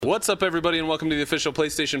What's up, everybody, and welcome to the official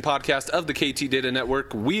PlayStation podcast of the KT Data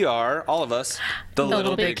Network. We are, all of us, the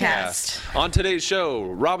LittleBigKast. On today's show,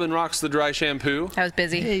 Robin rocks the dry shampoo. I was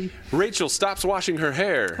busy. Hey. Rachel stops washing her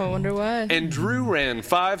hair. I wonder why. And Drew ran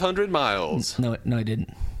 500 miles. No, I didn't.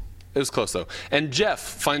 It was close, though. And Jeff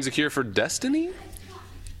finds a cure for destiny?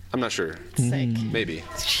 I'm not sure. Maybe.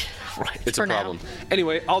 It's a problem.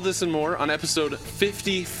 Anyway, all this and more on episode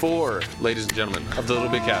 54, ladies and gentlemen, of the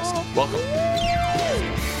LittleBigKast. Welcome.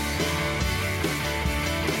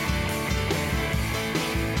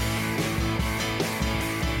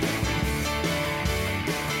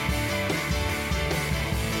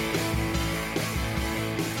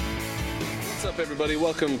 What's up, everybody?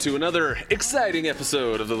 Welcome to another exciting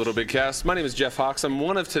episode of the LittleBigKast. My name is Jeff Hawks. I'm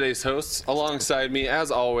one of today's hosts. Alongside me,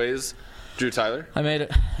 as always, Drew Tyler. I made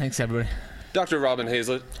it. Thanks, everybody. Dr. Robin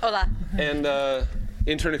Hazlett. Hola. And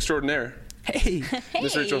intern extraordinaire, Hey.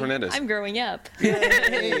 Miss Rachel Hernandez. I'm growing up.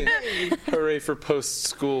 Yay! Hooray for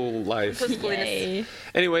post-school life. Yay.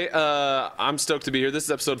 Anyway, I'm stoked to be here. This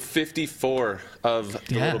is episode 54 of the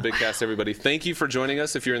LittleBigKast, everybody. Thank you for joining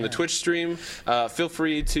us. If you're in the Twitch stream, feel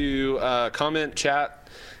free to comment, chat,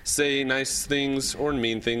 say nice things or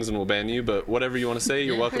mean things, and we'll ban you. But whatever you want to say,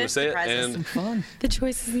 you're welcome to say it. And Fun. The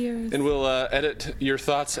choice is yours. And we'll edit your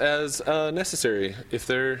thoughts as necessary if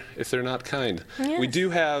they're not kind. Yes. We do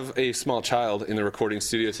have a small child in the recording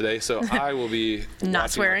studio today, so I will be Not watching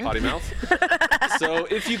swearing. my potty mouth. So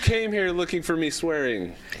if you came here looking for me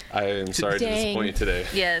swearing, I am sorry to disappoint you today.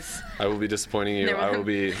 Yes. I will be disappointing you. There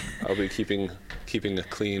we go. I'll be keeping a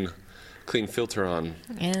clean filter on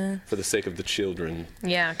Yeah. for the sake of the children.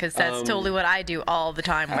 Yeah, because that's totally what I do all the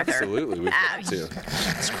time with her. Absolutely, we've got to.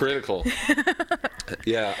 It's critical.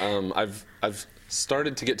 Yeah, I've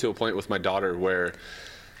started to get to a point with my daughter where,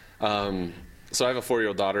 so I have a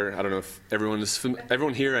 4-year-old daughter. I don't know if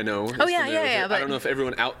everyone here I know. Is Oh, yeah, familiar with yeah, it. but I don't know if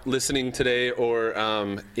everyone out listening today or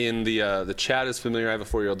in the chat is familiar. I have a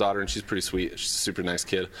 4-year-old daughter, and she's pretty sweet. She's a super nice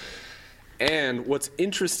kid. And what's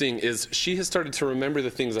interesting is she has started to remember the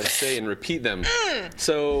things I say and repeat them.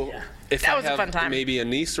 So if That I was a have fun time. maybe a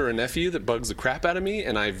niece or a nephew that bugs the crap out of me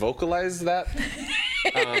and I vocalize that,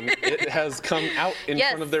 it has come out in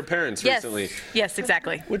Yes. front of their parents Yes. recently. Yes,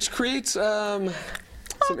 exactly. Which creates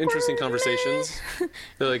some interesting conversations.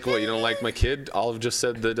 They're like, "What? You don't like my kid?" Olive just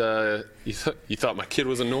said that you thought my kid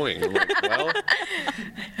was annoying. I'm like, "Well,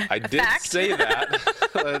 I did fact. say that.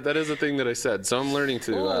 That is a thing that I said." So I'm learning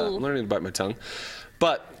to bite my tongue.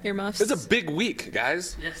 But Earmuffs. it's a big week,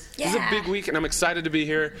 guys. Yes. This is a big week, and I'm excited to be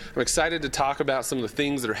here. I'm excited to talk about some of the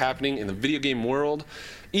things that are happening in the video game world.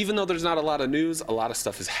 Even though there's not a lot of news, a lot of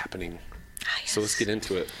stuff is happening. So let's get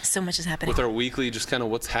into it. So much is happening. With our weekly, just kind of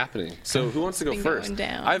what's happening. So who wants to go been first? going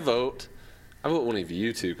down. I vote one of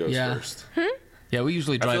you two goes Yeah. first. Yeah, we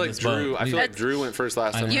usually I drive feel like this Drew. boat. I feel like Drew went first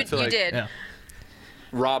last time. know. I feel You like did. Yeah.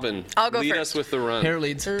 Robin, I'll go lead first. us with the run. Hair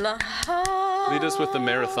leads. Lead us with the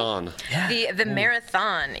marathon. Yeah. The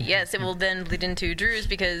marathon. Yes, it will then lead into Drew's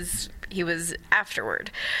because he was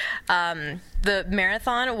afterward. The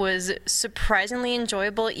marathon was surprisingly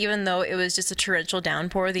enjoyable, even though it was just a torrential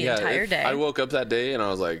downpour the entire day. I woke up that day and I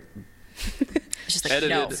was like, It's just like,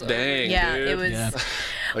 edited. no. Dang, Yeah, dude. it was. Yeah.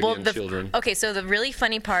 Again, children. Okay, so the really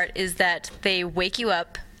funny part is that they wake you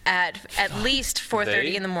up at least 4:30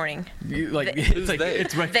 They? in the morning. Who's they?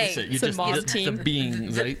 It's breakfast. They. You It's a just mob the team.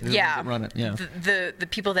 beings, right? Yeah. That run it. Yeah. The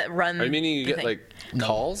people that run. Are you meaning you the get thing. like No.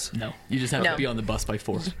 calls? No, you just have No. to be on the bus by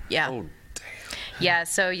 4. Yeah. Oh, Yeah,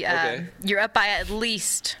 so Okay. you're up by at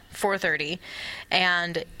least 4:30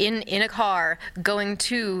 and in a car going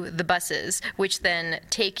to the buses, which then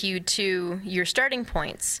take you to your starting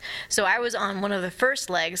points. So I was on one of the first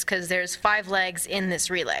legs because there's 5 legs in this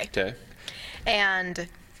relay. okay. And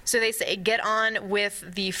so they say get on with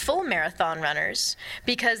the full marathon runners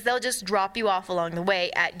because they'll just drop you off along the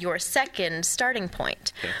way at your second starting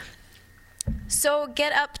point. Okay. So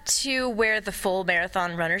get up to where the full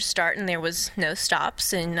marathon runners start, and there was no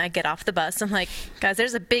stops, and I get off the bus. I'm like, guys,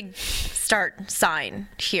 there's a big start sign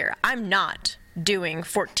here. I'm not doing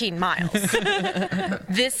 14 miles.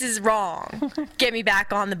 This is wrong. Get me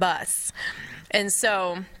back on the bus. And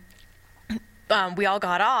so we all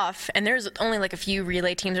got off, and there's only like a few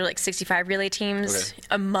relay teams, or like 65 relay teams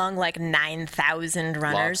among like 9,000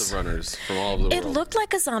 runners. Lots of runners from all over the It world. looked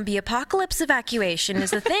like a zombie apocalypse evacuation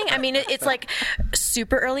is the thing. I mean, it's like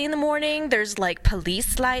super early in the morning. There's like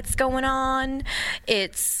police lights going on.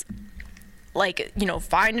 It's like,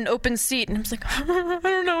 find an open seat. And I was like, I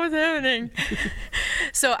don't know what's happening.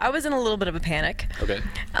 So I was in a little bit of a panic. Okay.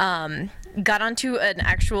 got onto an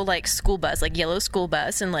actual like school bus, like yellow school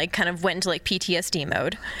bus, and like kind of went into like PTSD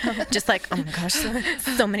mode. Just like, oh my gosh,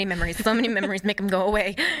 so many memories, make them go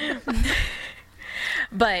away.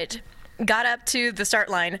 But got up to the start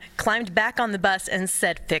line, climbed back on the bus, and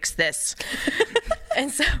said, "Fix this." And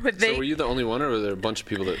so So were you the only one, or were there a bunch of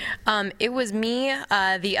people that... It was me,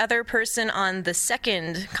 the other person on the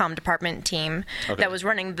second comm department team that was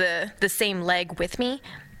running the same leg with me.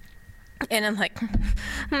 And I'm like, oh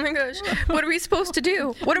my gosh, what are we supposed to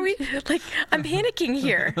do? What are we, like, I'm panicking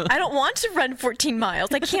here. I don't want to run 14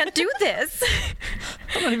 miles. I can't do this.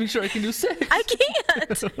 I'm not even sure I can do 6. I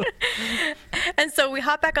can't. And so we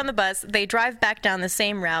hop back on the bus. They drive back down the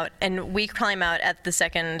same route, and we climb out at the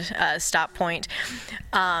second stop point.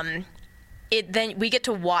 Then we get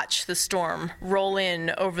to watch the storm roll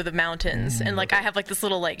in over the mountains, and like I have like this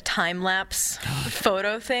little like time lapse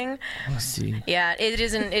photo thing. Let's see. Yeah, it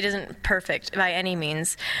isn't perfect by any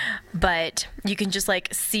means, but you can just like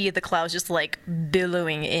see the clouds just like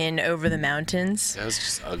billowing in over the mountains. That was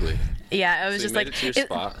just ugly. Yeah, I was So just you made like, it to your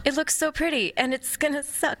spot. it looks so pretty, and it's gonna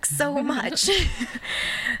suck so much.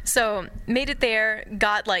 So made it there,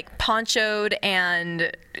 got like ponchoed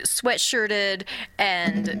and sweatshirted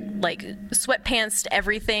and like sweatpants,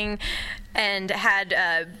 everything, and had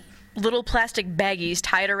little plastic baggies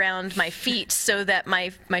tied around my feet so that my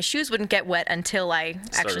shoes wouldn't get wet until I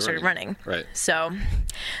actually started running. Right. So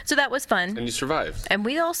that was fun. And you survived. And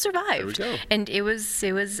we all survived. There we go. And it was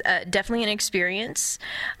definitely an experience.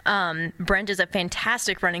 Brent is a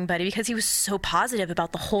fantastic running buddy because he was so positive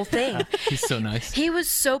about the whole thing. He's so nice. He was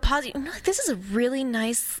so positive. I'm like, this is a really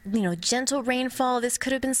nice, gentle rainfall. This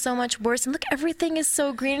could have been so much worse. And look, everything is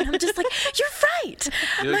so green. And I'm just like, you're right.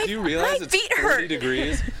 Do you realize my it's feet 40 hurt.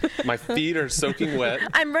 degrees? My feet are soaking wet.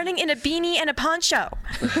 I'm running in a beanie and a poncho.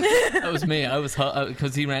 That was me. I was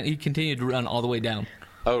because he continued to run all the way down.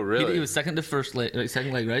 Oh, really? He was second to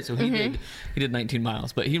second leg, right? So he did 19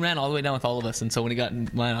 miles, but he ran all the way down with all of us. And so when he got in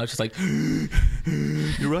line, I was just like,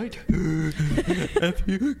 "You're right. F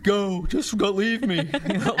you, go. Just go, leave me.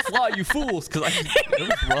 Fly, you fools!" Because it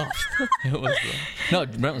was rough. It was rough. No,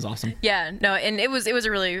 Brent was awesome. Yeah, no, and it was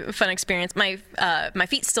a really fun experience. My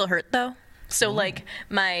feet still hurt though. So like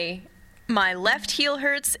my left heel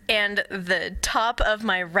hurts and the top of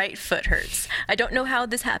my right foot hurts. I don't know how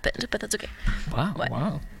this happened, but that's okay. Wow, What?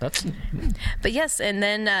 wow, that's. But yes, and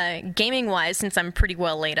then gaming wise, since I'm pretty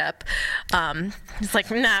well laid up, it's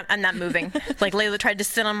like, nah, I'm not moving. Like Layla tried to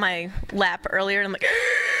sit on my lap earlier, and I'm like,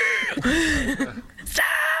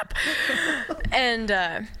 stop.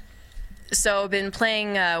 And so I've been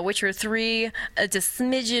playing Witcher 3, it's a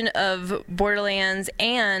smidgen of Borderlands,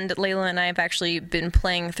 and Layla and I have actually been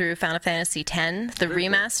playing through Final Fantasy X, the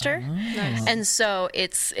remaster. Nice. And so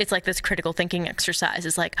it's like this critical thinking exercise.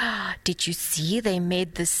 It's like, did you see they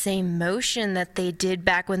made the same motion that they did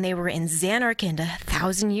back when they were in Xanarkand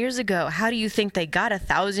 1,000 years ago? How do you think they got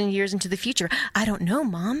 1,000 years into the future? I don't know,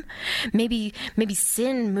 Mom. Maybe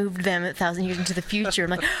Sin moved them 1,000 years into the future.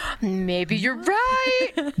 I'm like, maybe you're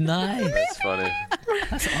right. Nice. That's funny.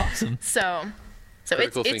 That's awesome. So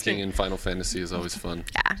Critical it's thinking been, in Final Fantasy is always fun.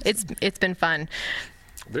 yeah, it's been fun.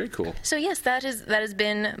 Very cool. So yes, that has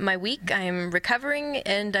been my week. I am recovering,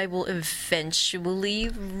 and I will eventually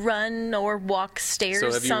run or walk stairs.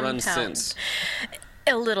 So have you somehow. run since?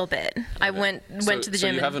 A little bit. I went to the gym. So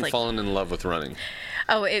you and, haven't like, fallen in love with running?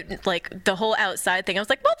 Oh, it like the whole outside thing. I was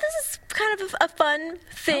like, well, this is kind of a fun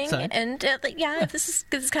thing, Outside. and like, yeah, this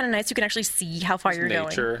is kind of nice. You can actually see how far you're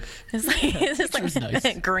Nature. going. It's like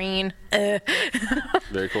nice. green.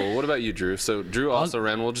 Very cool. What about you, Drew? So Drew also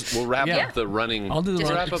ran. We'll wrap Yeah. up the running. I'll do the We'll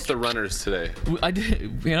run. wrap up the runners today. I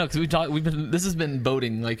did, because this has been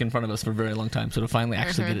boating like in front of us for a very long time. So to finally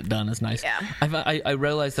actually get it done is nice. Yeah. I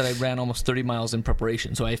realized that I ran almost 30 miles in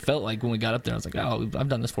preparation. So I felt like when we got up there, I was like, oh, I've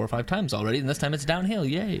done this 4 or 5 times already, and this time it's downhill.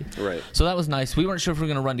 Yay! Right. So that was nice. We weren't sure if we were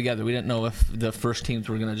going to run together. We didn't know if the first teams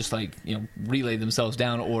were going to just relay themselves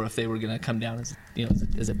down, or if they were going to come down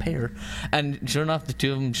as a pair. And sure enough, the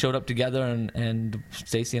two of them showed up together, and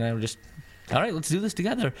Stacy and I were just, all right, let's do this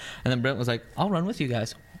together. And then Brent was like, I'll run with you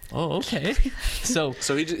guys. Oh, okay. So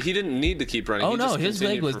he didn't need to keep running. Oh He no, just his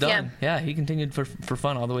leg continued was for done. fun. Yeah, he continued for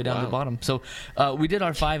fun all the way down to Wow. the bottom. So we did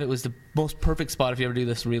our 5. It was the most perfect spot if you ever do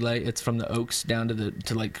this relay. It's from the Oaks down to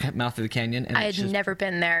the mouth of the canyon. And I it's had just never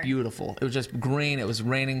been there. beautiful. It was just green. It was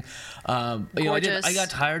raining. Gorgeous. I got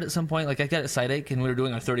tired at some point. Like I got a side ache, and we were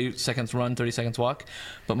doing our 30 seconds run, 30 seconds walk.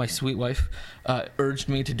 But my sweet wife urged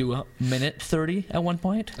me to do a minute 30 at one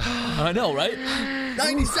point. I know, right?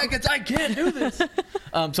 90 seconds. I can't do this.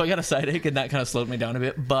 So so I got a side ache, and that kind of slowed me down a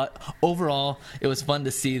bit. But overall, it was fun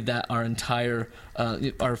to see that our entire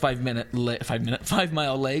our 5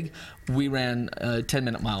 mile leg, we ran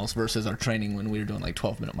 10-minute miles versus our training when we were doing like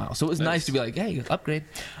 12-minute miles. So it was nice to be like, hey, upgrade.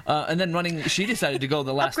 And then running, she decided to go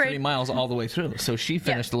the last 3 miles all the way through. So she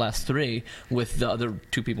finished the last 3 with the other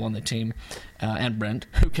 2 people on the team, and Brent,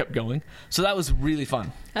 who kept going. So that was really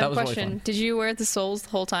fun. I have a question. Really fun. Did you wear the soles the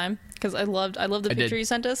whole time? Because I loved the picture you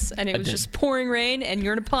sent us, and it was just pouring rain, and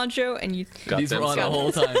you're in a poncho, and you these were on the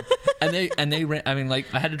whole time. and they ran. I mean,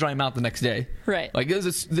 like I had to dry them out the next day. Right. Like it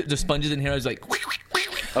was the sponges in here. I was like.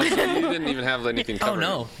 Oh, so you didn't even have anything covered?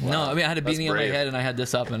 Oh, no. Wow. No, I mean, I had a beanie on my head, and I had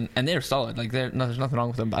this up, and they're solid. Like, there's nothing wrong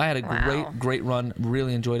with them. But I had a great run.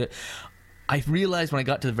 Really enjoyed it. I realized when I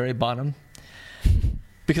got to the very bottom,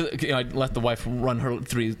 because I let the wife run her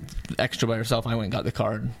 3 extra by herself, I went and got the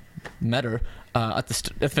car and met her at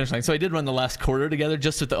the finish line. So I did run the last quarter together,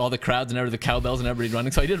 just with all the crowds and the cowbells and everybody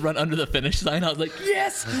running. So I did run under the finish sign. I was like,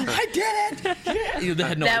 yes, I did it! Yeah. They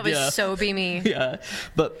had no idea. Was so beamy. Yeah,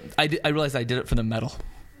 but I realized I did it for the medal.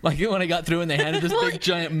 Like when I got through and they handed this big,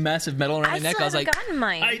 giant, massive medal around my neck, I was like,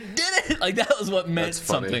 mine. I did it! Like that was what meant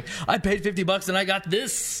something. I paid $50 and I got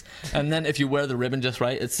this. And then if you wear the ribbon just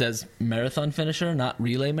right, it says marathon finisher, not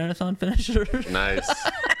relay marathon finisher. Nice.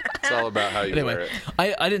 It's all about how you wear it.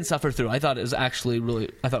 I didn't suffer through. I thought it was actually really.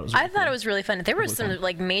 I thought it was really fun. There were some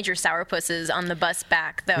like major sourpusses on the bus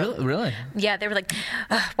back though. Really? Yeah, they were like,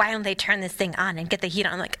 why don't they turn this thing on and get the heat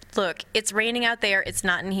on? I'm like, look, it's raining out there. It's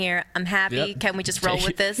not in here. I'm happy. Yep. Can we just roll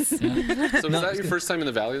with this? So was that your first time in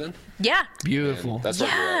the valley then? Yeah. Beautiful. Man, that's what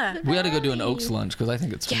we're at. We got to go do an Oaks lunch because I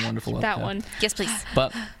think it's wonderful. That one. Yes, please.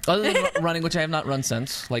 But other than running, which I have not run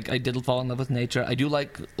since, like I did fall in love with nature. I do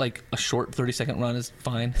like a short 30-second run is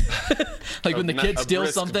fine. Like when the kids steal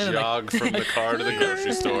something. A jog from the car to the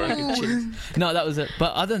grocery store. No, that was it.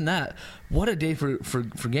 But other than that, what a day for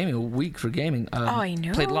gaming, a week for gaming. I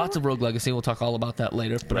know. Played lots of Rogue Legacy. We'll talk all about that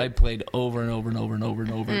later. But I played over and over and over and over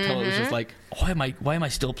and over until it was just like, why am I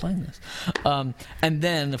still playing this? And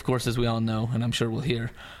then, of course, as we all know, and I'm sure we'll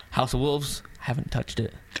hear, House of Wolves, haven't touched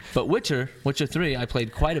it. But Witcher 3, I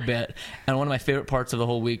played quite a bit. And one of my favorite parts of the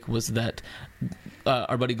whole week was that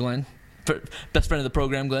our buddy Glenn, best friend of the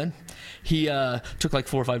program, Glenn, he took like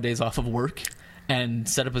 4 or 5 days off of work and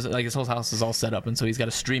set up his whole house is all set up, and so he's got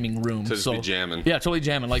a streaming room. So just be jamming. Yeah, totally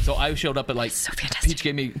jamming. Like, so I showed up at like, so fantastic. Peach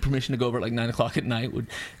gave me permission to go over at like 9:00 at night.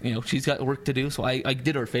 She's got work to do, so I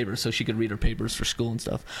did her a favor so she could read her papers for school and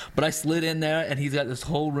stuff. But I slid in there, and he's got this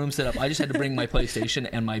whole room set up. I just had to bring my PlayStation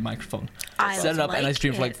and my microphone. Set it up, and I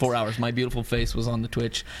streamed for like 4 hours. My beautiful face was on the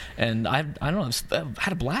Twitch, and I don't know, I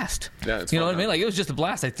had a blast. Yeah, it's you know what I mean? Like, it was just a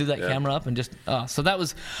blast. I threw that camera up and just so that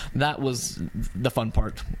was the fun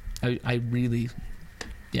part. I really.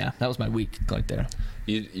 Yeah, that was my week right there.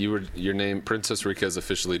 Your name, Princess Rika, has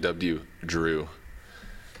officially dubbed you Drew.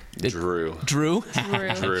 Drew.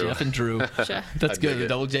 Jeff and Drew. That's good. A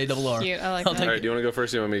double J, double R. Cute. I like that. All right, do you want to go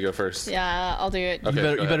first? Or do you want me to go first? Yeah, I'll do it.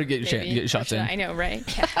 Okay, you better get your shots in. I know, right?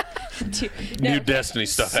 New Destiny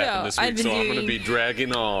stuff happened this week, so I'm going to be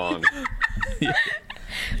dragging on.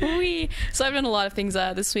 So I've done a lot of things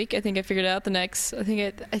this week. I think I figured out I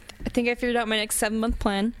think I figured out my next 7-month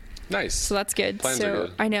plan. Nice. So that's good. Plans are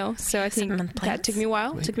good. I know. So I think that took me a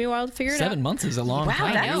while. It took me a while to figure it out. 7 months is a long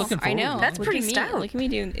time. I know. That's pretty stout. Look at me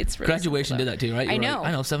doing it's really graduation did that too, right? I know.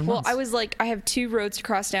 I know. 7 months. Well, I was like, I have 2 roads to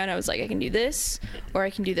cross down. I was like, I can do this or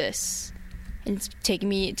I can do this, and it's taking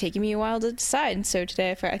me a while to decide. And so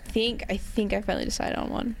today, I think I finally decided on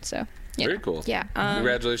one. So. Yeah. Very cool. Yeah.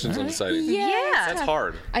 Congratulations on deciding. Yeah. That's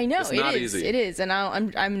hard. I know. It's not easy. It is. And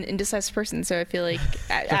I'm an indecisive person, so I feel like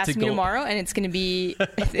ask me tomorrow, and it's gonna be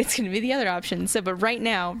the other option. So, but right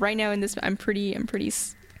now in this, I'm pretty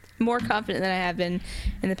more confident than I have been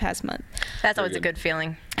in the past month. That's always a good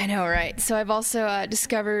feeling. I know, right? So I've also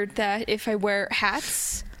discovered that if I wear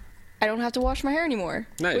hats, I don't have to wash my hair anymore,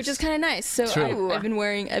 which is kind of nice. So I've been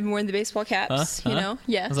wearing the baseball caps. You know,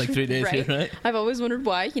 yeah. It was like 3 days right. here, right? I've always wondered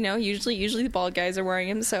why. You know, usually the bald guys are wearing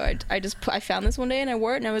them. So I found this one day and I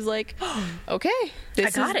wore it and I was like, okay,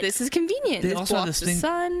 this is convenient. They also have this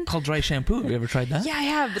thing called dry shampoo. Have you ever tried that? Yeah, I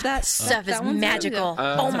have. But that stuff is magical.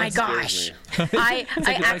 Oh my gosh! I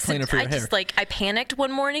panicked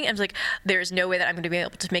one morning. I was like, "There's no way that I'm going to be able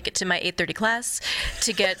to make it to my 8:30 class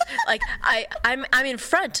to get like I'm in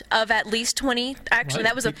front of at least 20. Actually,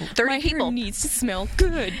 that was 30 my people. Hair needs to smell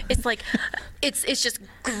good. It's like it's just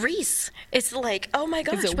grease. It's like, oh my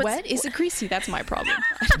gosh, is it wet? Is it greasy? That's my problem.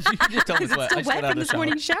 You just tell me Is it still wet from this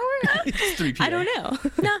morning shower? It's 3 p.m. I don't know.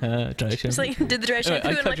 No. Dry shampoo. Just like did the dry shampoo.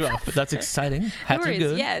 I cut you off, but that's exciting. Hats are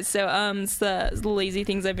good. Yeah. So it's the lazy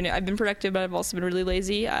things I've been productive, but I've also been really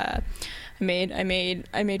lazy.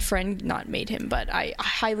 not made him, but I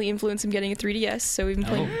highly influenced him getting a 3DS. So we've been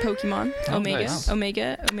playing Pokemon,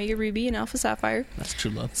 Omega Ruby, and Alpha Sapphire. That's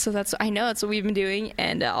true love. So that's what we've been doing,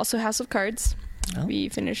 and also House of Cards. Oh. We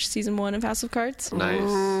finished season 1 of House of Cards. Nice.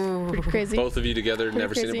 Pretty crazy. Both of you together,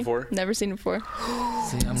 never seen it before? Never seen it before.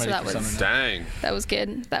 See, I'm ready for summer now. Dang. That was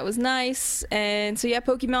good. That was nice. And so, yeah,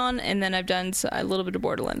 Pokemon, and then I've done a little bit of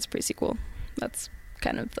Borderlands pre-sequel. That's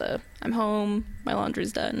kind of I'm home, my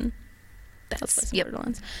laundry's done. That's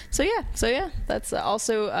Borderlands. So yeah, that's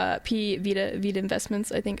also Vita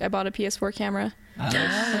Investments. I think I bought a PS4 camera.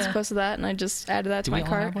 As opposed to that, and I just added that to my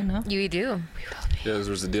cart. You do. Yeah, this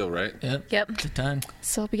was the deal, right? Yep. Good time.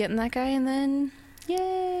 So I'll be getting that guy, and then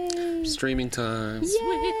yay! Streaming time.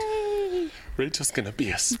 Yay! Rachel's gonna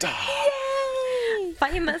be a star. Yay!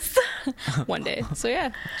 Famous. One day. So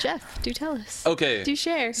yeah, Jeff, do tell us. Okay. Do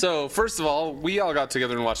share. So first of all, we all got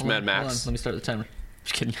together and watched Mad Max. Hold on, let me start the timer.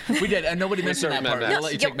 Just kidding. We did, and nobody mentioned that part. I'll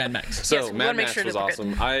let you take Mad Max. So yes, Mad Max was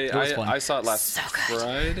awesome. I saw it last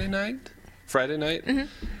Friday night,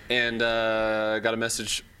 and got a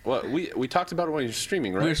message. Well, we talked about it when you were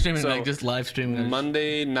streaming, right? We were streaming, like just live streaming.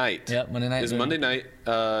 Monday night. Yep, Monday night. It was Monday night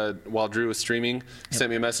while Drew was streaming. Sent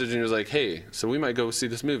me a message and he was like, "Hey, so we might go see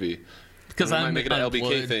this movie." Because I might make it an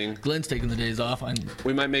LBK thing. Glenn's taking the days off.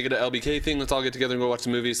 We might make it an LBK thing. Let's all get together and go watch the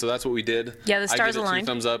movie. So that's what we did. Yeah, the stars aligned.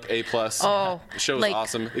 2 thumbs up, A+. Oh, the show is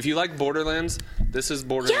awesome. If you like Borderlands, this is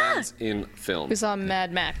Borderlands in film. We saw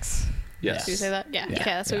Mad Max. Yes. Did you say that? Yeah. Okay,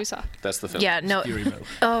 that's what we saw. That's the film. Yeah, no.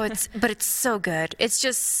 But it's so good. It's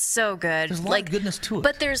just so good. There's a lot of goodness to it.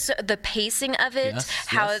 But there's the pacing of it, Yes.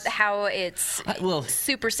 how it's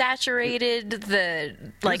super saturated,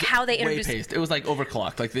 how they introduce. Way paced. It was like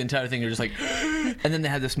overclocked. Like the entire thing, you're just like, and then they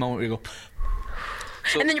had this moment where you go.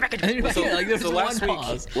 And then you're back in.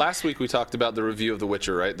 Last week we talked about the review of The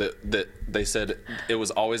Witcher, right? That they said it was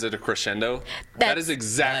always at a crescendo. That is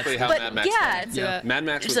exactly how Mad Max went. Yeah. Mad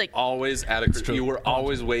Max was always at a crescendo. You were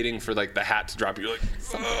always waiting for like the hat to drop. You're like,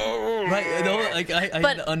 oh. Right. I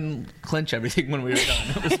had to unclench everything when we were done.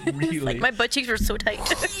 It was really my butt cheeks were so tight.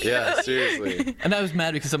 Yeah, seriously. And I was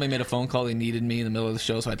mad because somebody made a phone call. They needed me in the middle of the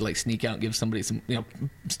show, so I had to like sneak out and give somebody some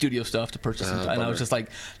studio stuff to purchase. And I was just like,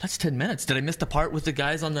 that's 10 minutes. Did I miss the part with the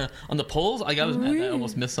guys on the poles? Like I was mad that I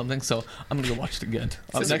almost missed something, so I'm gonna go watch it again.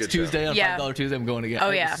 Next Tuesday on $5 Tuesday, I'm going again.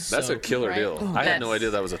 Oh yeah, that's a killer deal. I had no idea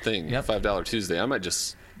that was a thing. $5 Tuesday. I might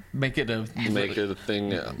just make it a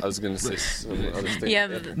thing. I was gonna say some other thing. Yeah,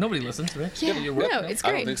 nobody listens, right? Yeah, no, it's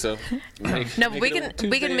great. I don't think so. No, but we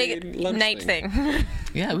can make it night thing.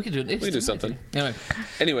 Yeah, we could do it. We could do something.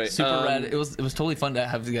 Anyway, super rad. It was totally fun to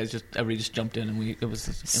have you guys everybody just jumped in, and it was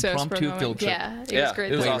an impromptu field trip. Yeah, it was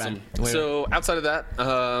great. It was awesome. So outside of that,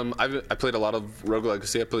 I played a lot of Rogue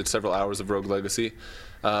Legacy. I played several hours of Rogue Legacy.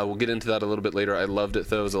 We'll get into that a little bit later. I loved it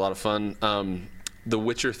though. It was a lot of fun. The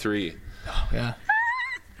Witcher 3. Oh, yeah.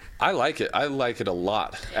 I like it. I like it a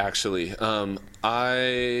lot, actually.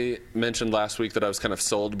 I mentioned last week that I was kind of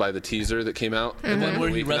sold by the teaser that came out. The one where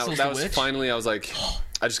he wrestles the witch? That was finally, I was like,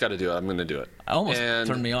 I just got to do it. I'm going to do it. I almost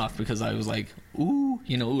turned me off because I was like, ooh,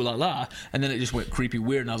 ooh la la. And then it just went creepy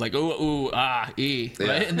weird, and I was like, ooh, right?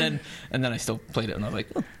 And then I still played it, and I was like,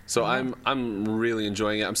 oh. So I'm really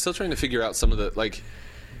enjoying it. I'm still trying to figure out some of the, like,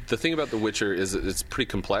 the thing about The Witcher is it's pretty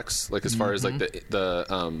complex, like, as far as, like,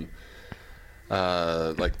 the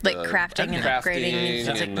crafting and upgrading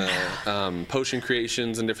and the potion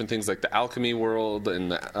creations and different things, like the alchemy world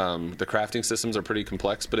and the crafting systems are pretty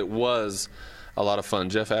complex, but it was a lot of fun.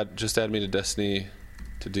 Jeff just added me to Destiny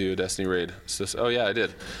to do a Destiny raid. Yeah, I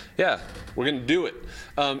did. Yeah, we're gonna do it.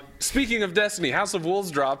 Speaking of Destiny, House of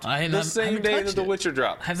Wolves dropped the same day that The Witcher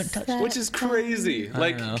dropped. I haven't touched it. Which is crazy.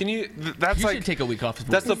 Like, can you? That's you like should take a week off.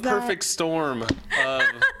 That's the perfect storm of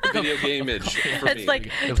video gamage for me. It's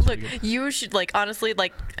like, look, you should honestly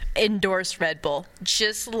endorse Red Bull.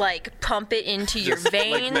 Just pump it into your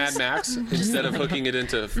veins. Like Mad Max. Instead of hooking it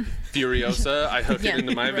into Furiosa, I hook it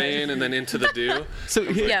into my vein and then into the dew. So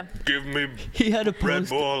give me. He had a post. Red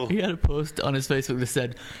Bull. He had a post on his Facebook that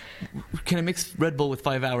said, "Can I mix Red Bull with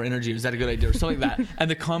 5-hour energy? Is that a good idea?" Or something like that.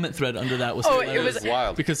 And the comment thread under that was it was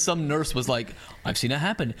wild because some nurse was like, "I've seen it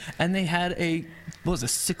happen," and they had a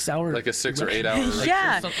 6-hour, like a 6 or 8 hour,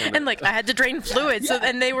 and I had to drain fluids,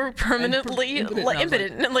 and they were permanently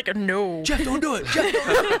impotent. And I'm like, no, Jeff, don't do it. Jeff, don't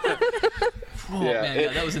do it.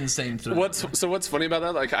 Man, that was insane. What's funny about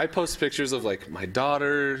that? Like, I post pictures of my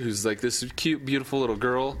daughter, who's this cute, beautiful little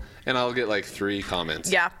girl, and I'll get 3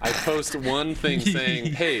 comments. Yeah. I post one thing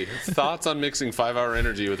saying, "Hey, thoughts on mixing 5-hour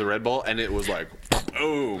energy with a Red Bull?" And it was like,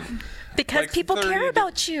 boom. Because Like people 30 care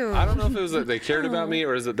about you. I don't know if it was that they cared about me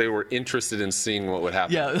or is that they were interested in seeing what would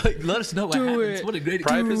happen. Yeah, like, let us know what happens. What a great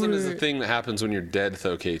Priapism is the thing that happens when you're dead,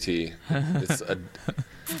 though, KT. It's a,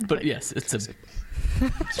 But yes, it's a.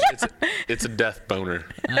 it's a death boner.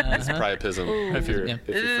 It's priapism. If you're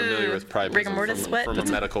familiar with Rigor mortis priapism sweat. from a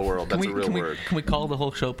medical world, that's a real word. Can we call the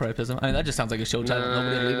whole show priapism? I mean, that just sounds like a show title.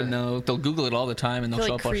 Nobody will even know. They'll Google it all the time and they'll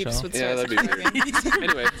show up our show. Yeah, that'd be weird.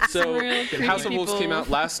 Anyway, so House of Wolves came out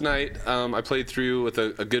last night. I played through with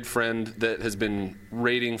a good friend that has been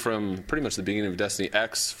raiding from pretty much the beginning of Destiny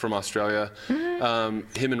X from Australia.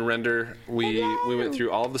 Him and Render, we went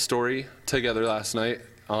through all of the story together last night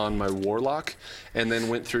on my Warlock, and then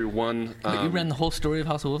went through one. But you ran the whole story of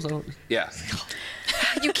House of Wolves? Yeah.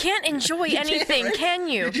 You can't enjoy anything, can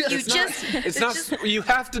you? You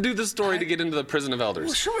have to do the story to get into the Prison of Elders.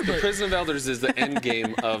 Well, sure, the Prison of Elders is the end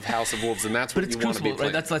game of House of Wolves, and that's what you want to be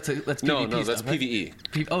playing. Right? That's PvP no, that's stuff, right?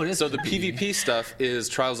 PvE. Oh, it is. So the PvP stuff is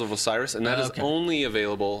Trials of Osiris, and that is only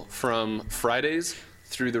available from Fridays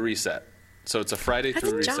through the reset. So it's a Friday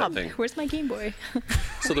through reset thing. Where's my Game Boy?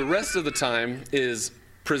 So the rest of the time is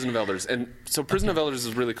Prison of Elders. And so Prison of Elders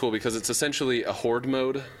is really cool because it's essentially a horde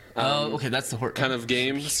mode. That's the horde. Kind of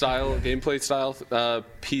gameplay style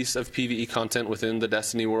piece of PvE content within the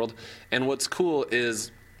Destiny world. And what's cool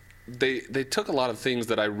is they took a lot of things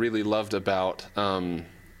that I really loved about Mass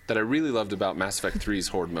Effect 3's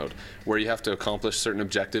horde mode, where you have to accomplish certain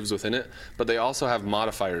objectives within it, but they also have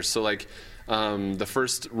modifiers. So like the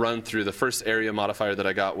first run through, the first area modifier that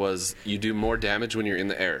I got was you do more damage when you're in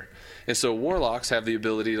the air. And so Warlocks have the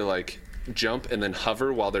ability to like jump and then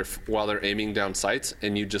hover while they're aiming down sights,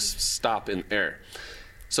 and you just stop in air.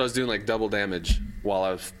 So I was doing like double damage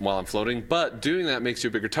while I'm floating, but doing that makes you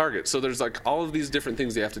a bigger target. So there's like all of these different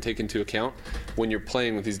things you have to take into account when you're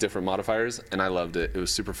playing with these different modifiers, and I loved it. It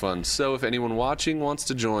was super fun. So if anyone watching wants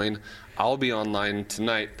to join, I'll be online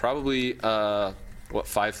tonight, probably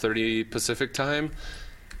 5:30 Pacific time,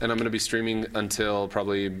 and I'm going to be streaming until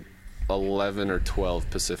probably 11 or 12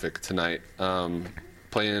 Pacific tonight,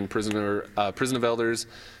 playing Prison of Elders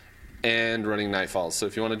and running Nightfalls. So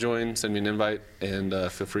if you want to join, send me an invite, and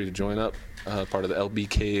feel free to join up, part of the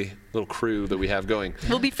LBK little crew that we have going.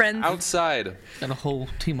 We'll be friends. Outside. Got a whole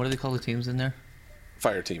team. What do they call the teams in there?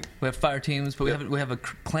 Fire team. We have fire teams, but we have a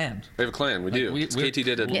clan. We have a clan. We do. KT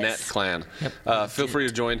did a net clan. Yep. Feel free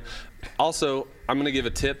to join. Also, I'm going to give a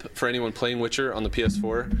tip for anyone playing Witcher on the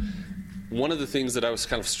PS4. One of the things that I was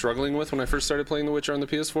kind of struggling with when I first started playing The Witcher on the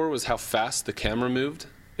PS4 was how fast the camera moved.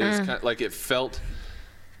 It was kind of like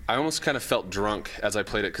I almost kind of felt drunk as I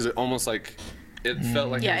played it, because it almost like it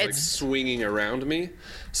felt like it was like swinging around me.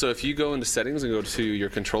 So if you go into settings and go to your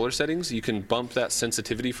controller settings, you can bump that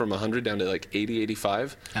sensitivity from 100 down to like 80,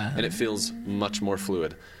 85, and it feels much more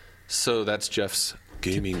fluid. So that's Jeff's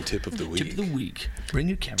gaming tip of the week. Tip of the week. Bring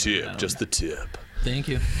your camera down. Just the tip. Thank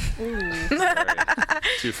you. Sorry.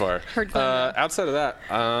 Too far. Outside of that,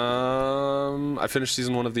 I finished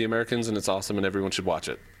season 1 of The Americans, and it's awesome, and everyone should watch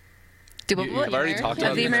it. I've already talked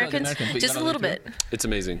about The Americans. Just a little bit. It's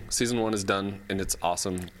amazing. Season 1 is done, and it's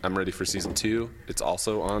awesome. I'm ready for season 2. It's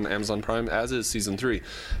also on Amazon Prime, as is season 3.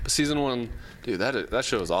 But season 1, dude, that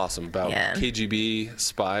show is awesome. About KGB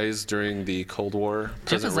spies during the Cold War,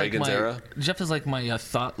 President Reagan's era. Jeff is like my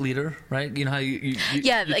thought leader, right? You know how you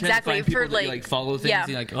exactly. For like follow things.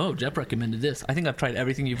 And like, oh, Jeff recommended this. I think I've tried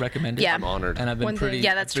everything you've recommended. Yeah. I'm honored, and I've been pretty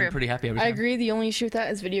happy every time. I agree. The only issue with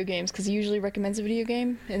that is video games, because he usually recommends a video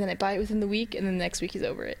game, and then I buy it within the week, and then the next week he's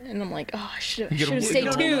over it, and I'm like, oh, I should have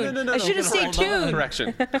stayed tuned. I should have stayed tuned.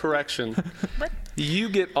 Correction. What? You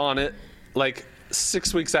get on it like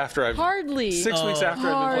 6 weeks after I've hardly 6 weeks after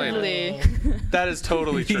I've been playing it. That is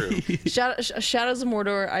totally true. Shadows of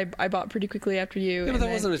Mordor, I bought pretty quickly after you. Yeah, but that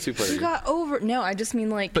wasn't a 2-player game. You got over. No, I just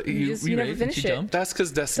mean like you never finished it. That's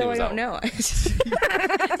because Destiny was out. So I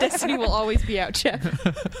don't know. Destiny will always be out, Jeff.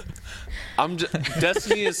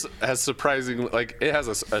 Destiny has surprising, like, it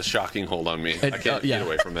has a shocking hold on me. I can't get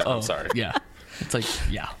away from it. I'm sorry. Yeah. It's like,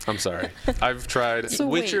 I'm sorry. I've tried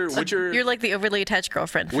Witcher. You're like the overly attached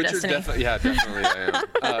girlfriend for Destiny. Definitely I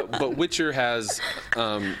am. But Witcher has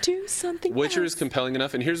do something. Witcher is compelling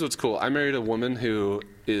enough, and here's what's cool. I married a woman who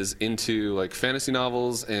is into like fantasy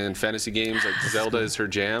novels and fantasy games. Like Zelda is her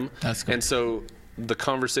jam. That's cool. And so the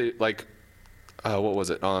conversation, like, what was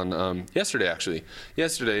it on yesterday? Actually,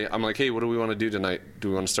 I'm like, hey, what do we want to do tonight? Do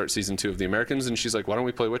we want to start season 2 of The Americans? And she's like, why don't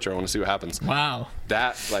we play Witcher? I want to see what happens. Wow.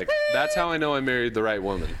 That's how I know I married the right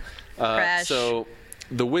woman. So,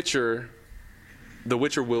 The Witcher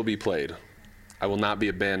will be played. I will not be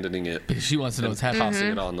abandoning it. She wants to know what's happening. Tossing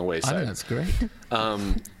it on the wayside. I think that's great.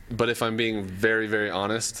 But if I'm being very, very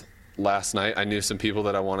honest, last night, I knew some people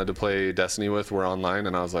that I wanted to play Destiny with were online,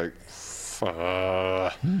 and I was like,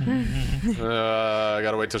 I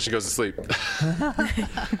gotta wait till she goes to sleep.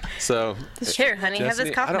 So here, honey, have this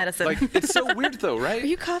cough medicine. Like, it's so weird though, right? Are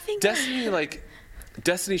you coughing?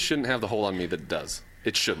 Destiny shouldn't have the hold on me that it does.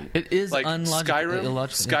 It shouldn't. It is like illogical.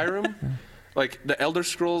 Skyrim, like the Elder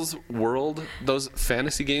Scrolls world, those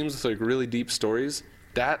fantasy games with like really deep stories.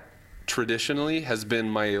 That traditionally has been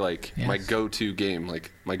my my go-to game,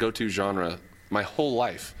 like my go-to genre, my whole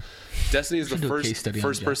life. Destiny is the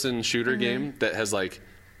first-person shooter game that has like,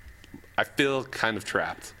 I feel kind of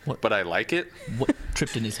trapped, but I like it. What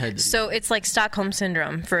tripped in his head? So it's like Stockholm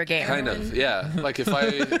Syndrome for a game. Kind of, yeah. Like if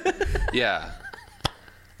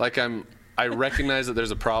like I recognize that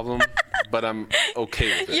there's a problem, but I'm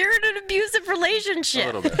okay with it. You're in an abusive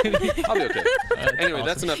relationship. A little bit. I'll be okay. Anyway, awesome.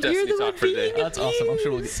 That's enough Destiny talk for today. That's awesome. I'm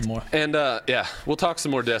sure we'll get some more. And we'll talk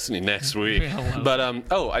some more Destiny next week. But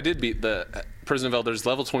I did beat the Prison of Elders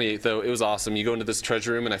level 28 though. It was awesome. You go into this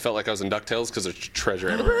treasure room and I felt like I was in DuckTales because there's treasure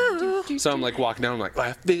everywhere. So I'm like walking down. I'm like,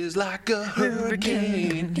 life is like a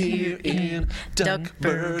hurricane here in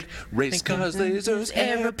Duckburg. Race cars, lasers,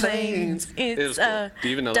 airplanes. It was cool. Do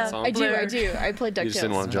you even know that song? I do. I played DuckTales. You just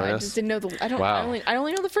didn't want to join us? I just didn't know the. I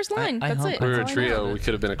only know the first line. That's it. We were a That's all trio. We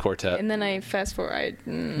could have been a quartet. And then I fast forward.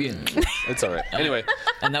 It's all right. Anyway,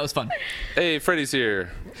 and that was fun. Hey, Freddie's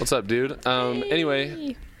here. What's up, dude?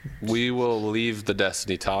 Anyway, we will leave the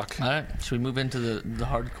Destiny talk. All right. Should we move into the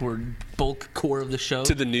hardcore bulk core of the show?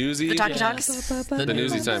 To the newsy. The talkie talks. The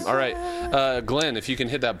newsy time. All right. Glenn, if you can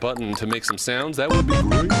hit that button to make some sounds, that would be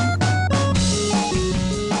great.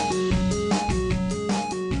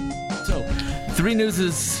 So, 3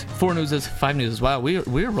 newses, 4 newses, 5 newses. Wow,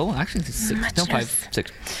 we're rolling. Actually, 6. No, 5,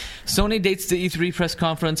 6. Sony dates the E3 press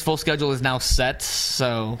conference. Full schedule is now set,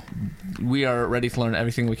 so we are ready to learn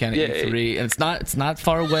everything we can at E3. And it's not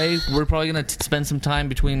far away. We're probably going to spend some time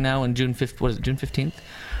between now and June 5th. What is it, June 15th?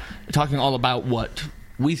 Talking all about what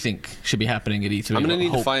we think should be happening at E3. I'm gonna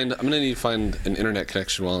need to find an internet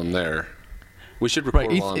connection while I'm there. We should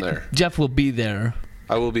record while I'm there. Jeff will be there.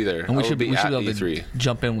 I will be there. And we should be at E3.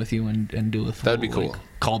 Jump in with you and do a full, that'd be cool.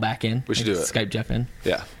 Call back in. We should do it. Skype Jeff in.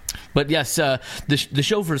 Yeah. But yes, the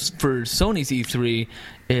show for Sony's E3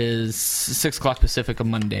 is 6 o'clock Pacific on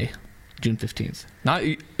Monday, June 15th.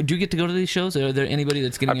 Do you get to go to these shows? Are there anybody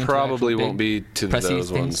that's getting? I probably won't be to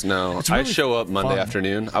those ones. No, really I show up Monday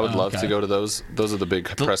afternoon. I would love to go to those. Those are the big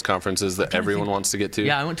press conferences that everyone wants to get to.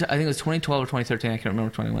 Yeah, I went to. I think it was 2012 or 2013. I can't remember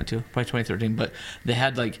which one I went to. Probably 2013. But they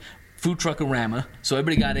had like food truck-orama, so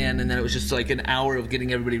everybody got in, and then it was just like an hour of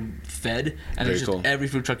getting everybody fed, and it was just every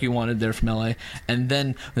food truck you wanted there from LA. And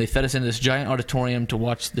then they fed us into this giant auditorium to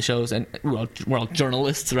watch the shows, and we're all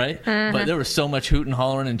journalists, right? Mm-hmm. But there was so much hooting,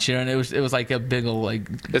 hollering, and cheering. It was like a big old like.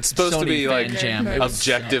 It's supposed Sony to be like jam.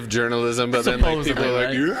 Objective journalism, but then like people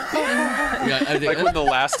are like, like when The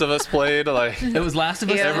Last of Us played, like it was Last of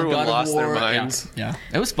Us. Everyone lost their minds. Yeah,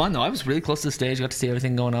 it was fun though. I was really close to the stage. Got to see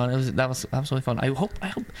everything going on. That was really fun. I hope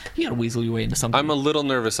you weasel your way into something. I'm a little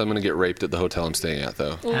nervous I'm going to get raped at the hotel I'm staying at,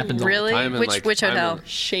 though. Happens really? Which hotel?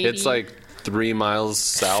 Shady. It's like 3 miles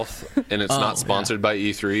south, and it's not sponsored by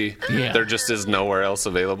E3. Yeah. There just is nowhere else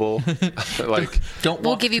available. Like,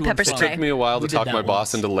 we'll give you pepper spray. It took me a while to talk my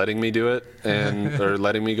boss into letting me do it, or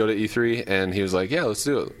letting me go to E3, and he was like, "Yeah, let's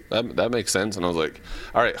do it. That makes sense." And I was like,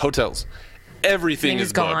 "All right, hotels." Everything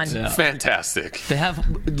is gone. Yeah. Fantastic. They have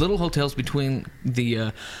little hotels between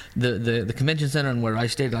the convention center and where I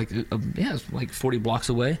stayed, like it's like 40 blocks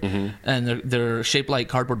away, and they're shaped like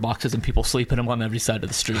cardboard boxes, and people sleep in them on every side of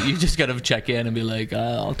the street. You just gotta check in and be like,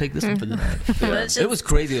 I'll take this one for the night. Yeah. It was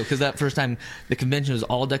crazy though, because that first time the convention was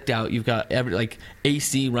all decked out. You've got like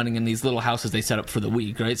AC running in these little houses they set up for the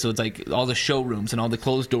week, right? So it's like all the showrooms and all the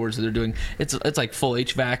closed doors that they're doing. It's like full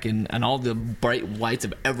HVAC and all the bright lights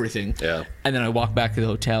of everything. Yeah. And then I walk back to the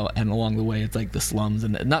hotel, and along the way, it's like the slums,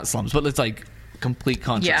 and not slums, but it's like complete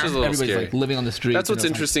contrast. Yeah. Everybody's scary. like living on the street. That's what's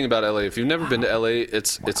interesting about LA. If you've never been to LA,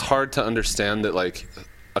 it's hard to understand that like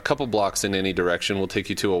a couple blocks in any direction will take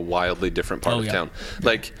you to a wildly different part of town.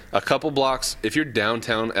 Like a couple blocks, if you're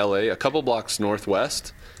downtown LA, a couple blocks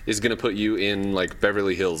northwest is going to put you in like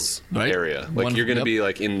Beverly Hills area. Like you're going to be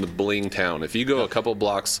like in the bling town. If you go a couple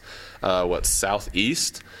blocks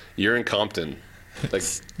southeast, you're in Compton. Like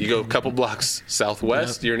you go a couple blocks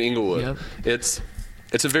southwest, you're in Inglewood. It's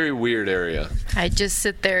a very weird area. I just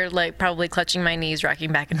sit there like probably clutching my knees,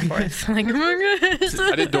 rocking back and forth. Like, oh my gosh.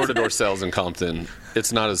 I did door-to-door sales in Compton.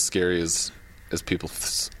 It's not as scary as as people.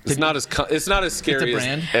 It's not as scary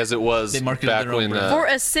as it was back when. For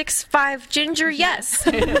a 6'5" ginger, yes.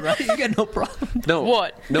 Right? You got no problem. No,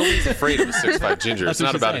 what? Nobody's afraid of a 6'5" ginger. It's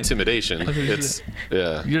not about intimidation. It's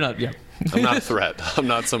You're not. Yeah. I'm not a threat. I'm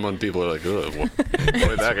not someone people are like, oh,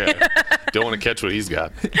 boy, that guy. Don't want to catch what he's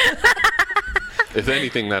got. If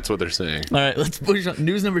anything, that's what they're saying. All right, let's push on.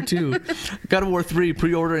 News number 2. God of War 3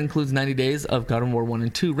 pre-order includes 90 days of God of War 1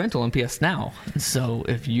 and 2 rental on PS Now. So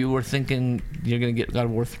if you were thinking you're going to get God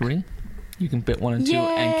of War 3, you can bit 1 and 2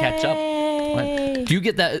 and catch up. Right? Do you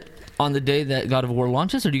get that on the day that God of War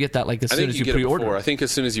launches, or do you get that like as soon as you pre-order? I think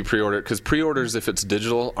as soon as you pre-order it, because pre-orders, if it's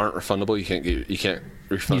digital, aren't refundable. You can't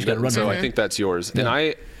refund it. So I think that's yours. Yeah. And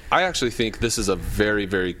I actually think this is a very,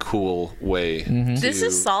 very cool way This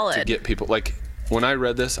is solid. to get people like. When I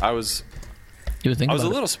read this, I was a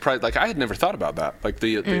little surprised. Like, I had never thought about that. Like,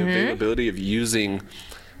 the availability of using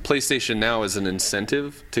PlayStation Now as an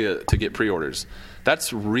incentive to get pre-orders.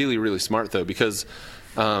 That's really, really smart, though, because,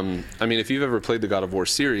 I mean, if you've ever played the God of War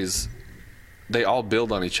series, they all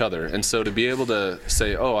build on each other. And so to be able to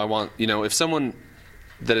say, oh, I want, if someone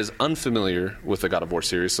that is unfamiliar with the God of War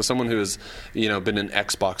series, so someone who has, been in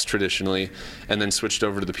Xbox traditionally and then switched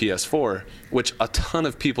over to the PS4, which a ton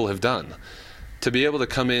of people have done, to be able to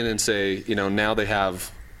come in and say, now they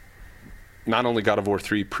have not only God of War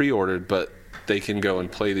 3 pre-ordered, but they can go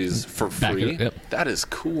and play these for free. That is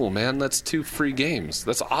cool, man. That's 2 free games.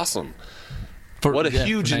 That's awesome. What a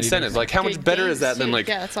huge incentive. Like, how much better is that than like,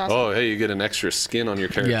 awesome. Oh, hey, you get an extra skin on your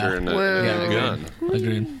character and a gun.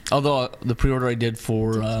 Agreed. Although the pre-order I did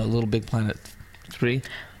for Little Big Planet 3,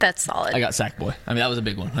 that's solid. I got Sackboy. I mean, that was a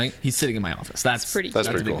big one, right? He's sitting in my office. That's pretty cool. That's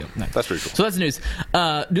pretty cool. So that's news.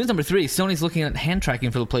 News number 3, Sony's looking at hand tracking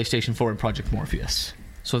for the PlayStation 4 and Project Morpheus.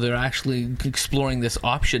 So they're actually exploring this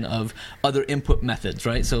option of other input methods,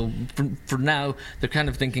 right? So for now, they're kind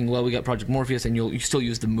of thinking, well, we got Project Morpheus, and you still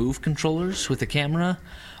use the Move controllers with the camera,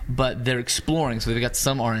 but they're exploring. So they've got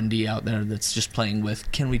some R&D out there that's just playing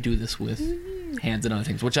with, can we do this with hands and other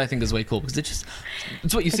things, which I think is way cool, because it's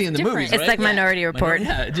what you see in the movies, right? It's like Minority Report.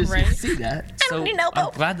 You see that. So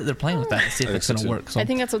I'm glad that they're playing with that to see if it's going to work. So I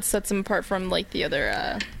think that's what sets them apart from like the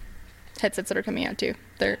other headsets that are coming out too.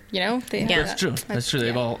 They're, that's true. That's true.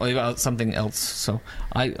 They've all got something else. So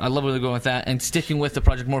I love where they're going with that. And sticking with the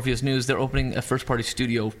Project Morpheus news, they're opening a first-party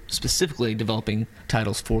studio specifically developing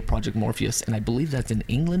titles for Project Morpheus, and I believe that's in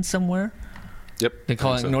England somewhere. Yep. They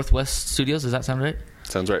call it Northwest Studios. Does that sound right?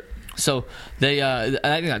 Sounds right. So they,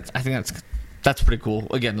 I think that's pretty cool.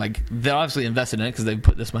 Again, like, they're obviously invested in it because they've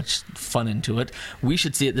put this much fun into it. We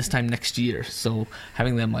should see it this time next year. So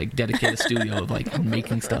having them like dedicate a studio of like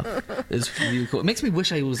making stuff is really cool. It makes me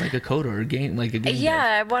wish I was like a coder or a game dev.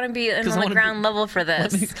 I want to be on the ground level for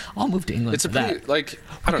this. I'll move to England. It's I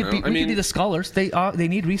don't know. We could be the scholars. They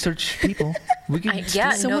need research people.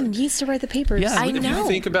 Someone needs to write the papers. Yeah, I know. If you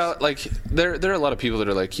think about like there are a lot of people that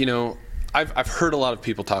are like, I've heard a lot of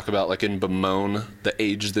people talk about, like, and bemoan the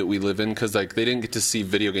age that we live in, because like they didn't get to see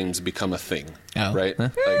video games become a thing, right?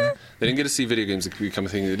 Like, they didn't get to see video games become a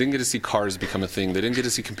thing. They didn't get to see cars become a thing. They didn't get to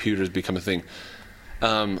see computers become a thing.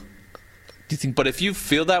 But if you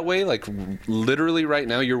feel that way, like literally right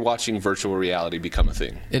now, you're watching virtual reality become a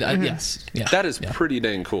thing. Yes, that is pretty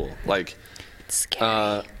dang cool. Like, it's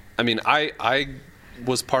scary. I mean, I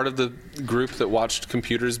was part of the group that watched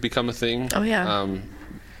computers become a thing. Oh yeah.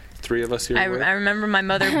 3 of us here. I remember my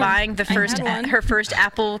mother buying her first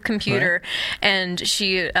Apple computer, and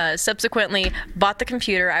she subsequently bought the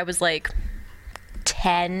computer. I was like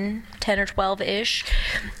 10 or 12-ish.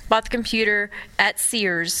 Bought the computer at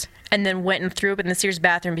Sears, and then went and threw up in the Sears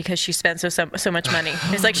bathroom because she spent so much money.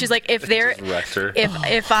 It's like she's like,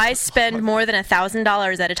 if I spend more than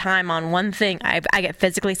 $1,000 at a time on one thing, I get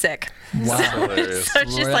physically sick. Wow. So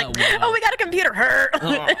she's like, oh, we got a computer.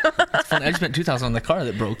 That's fun. I just spent $2,000 on the car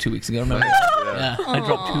that broke 2 weeks ago. Remember? Yeah. I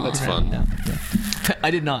dropped $2,000. That's fun. Yeah.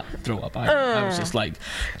 I did not throw up. I was just like,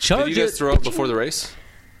 charge it. Did you guys throw up before the race?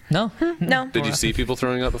 No. Did you see people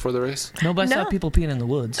throwing up before the race? No, but I saw people peeing in the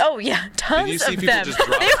woods. Oh yeah, tons of them. Did you see people just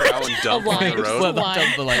drop trow and dump on the road?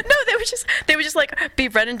 No, they would just like be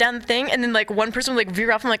running down the thing, and then like one person would like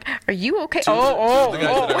veer off. I'm like, are you okay? The guys that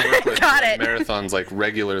I work with got it. Marathons like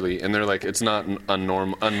regularly, and they're like, it's not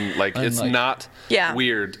it's not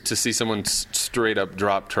weird to see someone straight up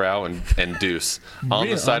drop trow and deuce on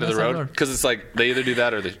the side of the road, because it's like they either do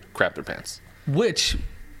that or they crap their pants. Which,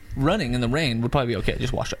 running in the rain would probably be okay.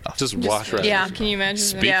 Just wash it off. Just wash right off. Yeah. Can you imagine?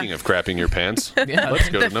 Speaking of crapping your pants, let's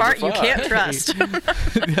go to number 5. You can't trust.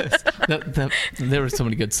 Yes. There were so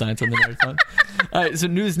many good signs on the marathon. All right, so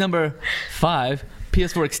news number 5.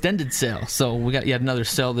 PS4 extended sale. So we got yet another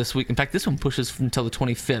sale this week. In fact, this one pushes until the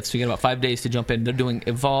 25th, so you got about 5 days to jump in. They're doing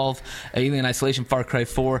Evolve, Alien Isolation, Far Cry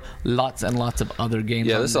 4, lots and lots of other games.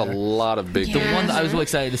 Yeah, there's a lot of big games. The one that I was really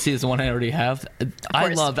excited to see is the one I already have. I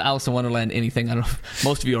love Alice in Wonderland, anything. I don't know,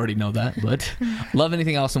 most of you already know that, but love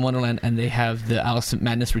anything Alice in Wonderland, and they have the Alice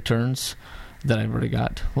Madness Returns that I've already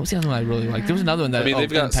got. What was the other one I really liked? There was another one that they've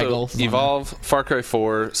got Evolve, Far Cry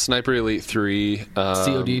 4, Sniper Elite 3,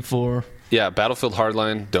 COD 4. Yeah, Battlefield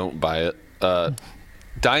Hardline. Don't buy it.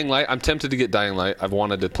 Dying Light. I'm tempted to get Dying Light. I've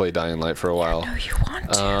wanted to play Dying Light for a while. No, you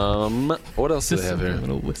want to. What else do they have here?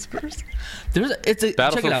 Little whispers.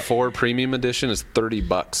 Battlefield 4 Premium Edition is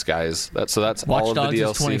 $30, guys. That's Watch all of Dogs the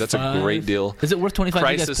DLC. That's a great deal. Is it worth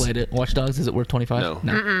 $25? You guys played it. Watch Dogs. Is it worth $25?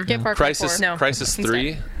 No. Get Far Cry 4. No. Crisis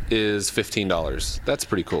 3 is $15. That's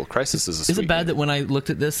pretty cool. Crisis is a sweet Is it bad game. that when I looked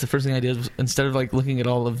at this, the first thing I did was, instead of like looking at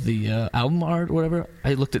all of the album art or whatever,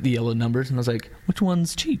 I looked at the yellow numbers and I was like, which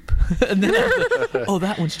one's cheap? And then oh,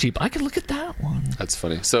 that one's cheap. I could look at that one. That's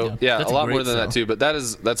funny. So yeah, a lot more than that too. But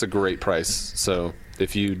that's a great price. So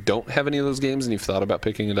if you don't have any of those games and you've thought about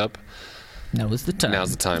picking it up, now's the time.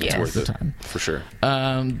 It's worth it for sure.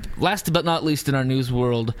 Last but not least in our news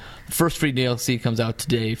world, first free DLC comes out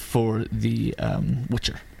today for the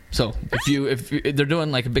Witcher. So if they're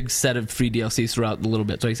doing like a big set of free DLCs throughout a little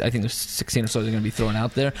bit, so I think there's 16 or so they're going to be thrown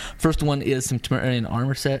out there. First one is some Temerian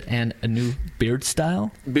armor set and a new beard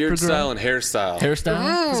style. Beard style and hairstyle.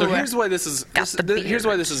 Hairstyle. Ooh. So here's why this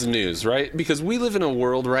is news, right? Because we live in a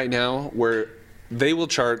world right now where they will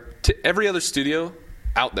charge every other studio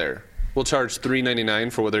out there will charge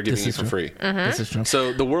 $3.99 for what they're giving you for free. This is true.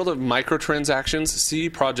 So the world of microtransactions, CD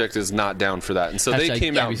Projekt is not down for that, and so they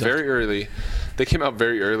came out very early. They came out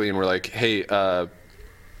very early and were like, "Hey,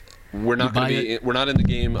 we're not in the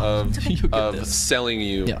game of selling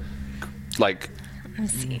you like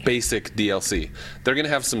basic DLC. They're going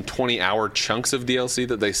to have some 20-hour chunks of DLC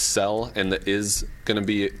that they sell and that is going to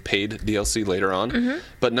be paid DLC later on,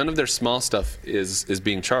 but none of their small stuff is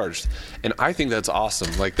being charged, and I think that's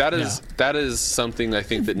awesome. Like that is something I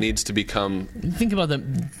think that needs to become. Think about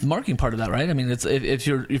the marketing part of that, right? I mean, it's if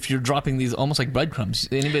you're dropping these almost like breadcrumbs.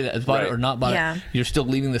 Anybody that has bought it or not bought it, you're still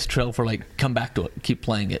leaving this trail for like come back to it, keep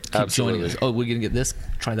playing it, keep joining us. Oh, we're gonna get this.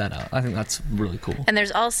 Try that out. I think that's really cool. And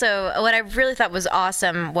there's also what I really thought was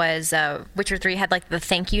awesome was Witcher 3 had like the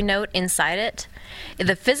thank you note inside it.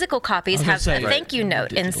 The physical copies have a thank you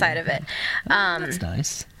note inside of it. That's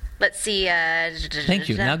nice. Let's see. Thank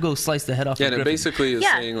you. Now go slice the head off. Yeah, and it basically is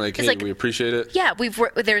saying like, "Hey, we appreciate it." Yeah,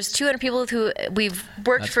 there's 200 people who we've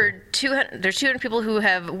worked for. 200. There's 200 people who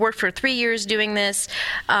have worked for 3 years doing this.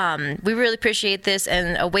 We really appreciate this,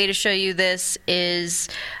 and a way to show you this is,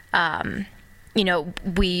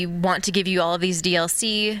 we want to give you all of these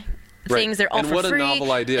DLC things. They're all for free. And what a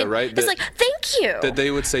novel idea, right? It's like, thank you. That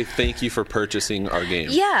they would say thank you for purchasing our game.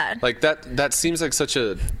 Yeah. Like that seems like such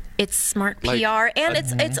a. It's smart PR, and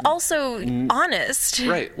it's also honest.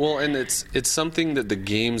 Right. Well, and it's something that the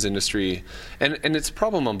games industry, and it's a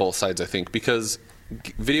problem on both sides, I think, because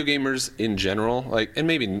video gamers in general, like, and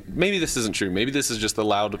maybe this isn't true. Maybe this is just the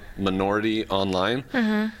loud minority online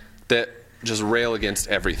that just rail against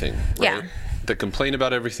everything. Right? Yeah. That complain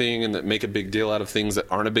about everything and that make a big deal out of things that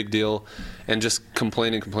aren't a big deal, and just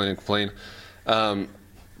complain and complain and complain.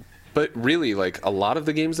 But really, like, a lot of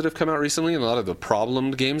the games that have come out recently and a lot of the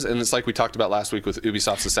problemed games, and it's like we talked about last week with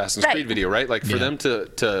Ubisoft's Assassin's Creed video, right? Like, for them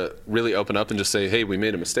to really open up and just say, hey, we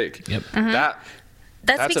made a mistake. Yep.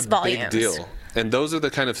 That's speaks a volumes. big deal. And those are the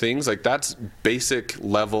kind of things, like, that's basic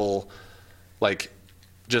level, like,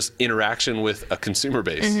 just interaction with a consumer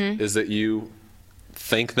base, is that you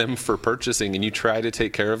thank them for purchasing and you try to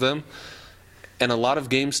take care of them. And a lot of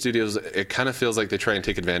game studios, it kind of feels like they try and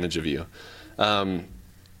take advantage of you.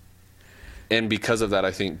 And because of that,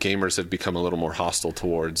 I think gamers have become a little more hostile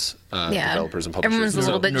towards developers and publishers. Everyone's a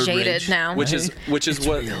little bit jaded now. Which is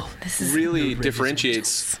what really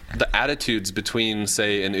differentiates the attitudes between,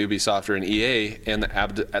 say, an Ubisoft or an EA and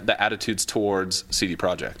the attitudes towards CD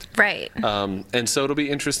Projekt. Right. And so it'll be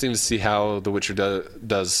interesting to see how The Witcher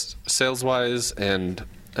does sales-wise and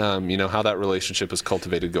how that relationship is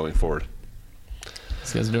cultivated going forward.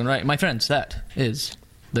 These guys are doing right. My friends, that is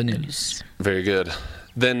the news. Very good.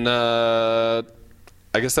 Then I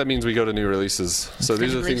guess that means we go to new releases. So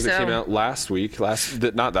these are the things that came out last week.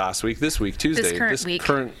 This week, Tuesday.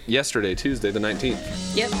 Yesterday, Tuesday, the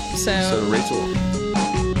 19th. Yep. So Rachel.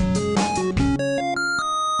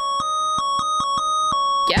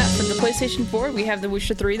 Yeah, for the PlayStation 4, we have The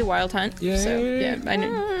Witcher 3, The Wild Hunt. Yay. So, yeah, I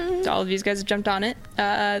know all of these guys have jumped on it.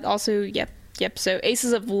 Also, yep. So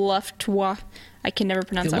Aces of Luftwaffe. I can never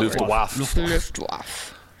pronounce that word. Luftwaffe.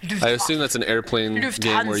 Luftwaffe. I assume that's an airplane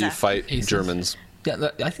game where you fight Germans. Yeah,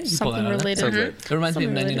 I think you pull that Something out. related. Sounds right. It reminds me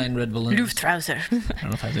of 99 Red Balloons. Luftwaffe. I don't know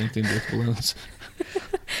if it has anything to do with balloons.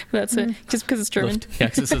 That's it. Just because it's German. Luft. Yeah,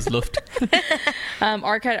 'cause it says Luft.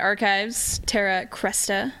 Arcade Archives, Terra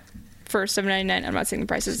Cresta for $7.99. I'm not saying the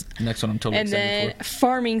prices. Next one I'm totally And excited then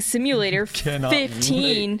Farming Simulator, Cannot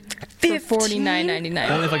 15 for $49.99.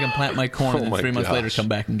 for. Only if I can plant my corn and Oh then my 3 months later gosh. come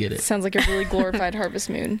back and get it. Sounds like a really glorified Harvest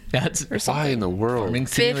Moon. That's Or something. Why in the world? Farming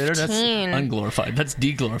Simulator. 15. That's unglorified. That's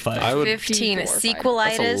deglorified. I would. 15 Glorified.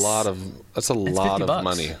 sequelitis. That's a lot $50. of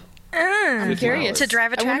money. I'm curious. To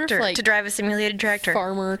drive a I wonder if, tractor. like, to drive a simulated tractor.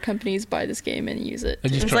 farmer companies buy this game and use it. I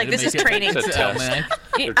just It's tried like, to this make is training. To test. man.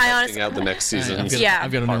 They're I testing honestly, out the next season. I've got, Yeah.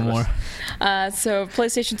 I've got to know more. So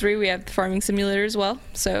PlayStation 3, we have the Farming Simulator as well.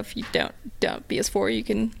 So if you don't PS4, you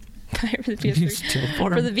can buy it for the PS3.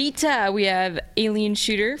 For the Vita, we have Alien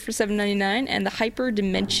Shooter for $7.99 and the Hyper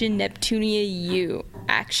Dimension Neptunia U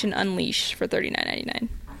Action Unleashed for $39.99.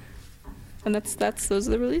 And those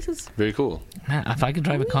are the releases. Very cool. Man, if I could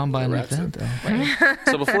drive a combine like that,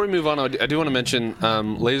 though. So before we move on, I do want to mention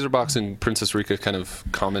Laserbox and Princess Rika kind of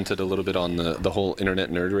commented a little bit on the whole internet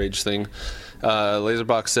nerd rage thing.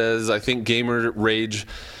 Laserbox says, I think gamer rage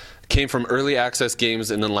came from early access games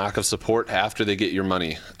and then lack of support after they get your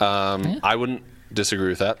money. I wouldn't disagree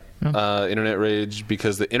with that. Internet rage,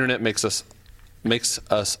 because the internet makes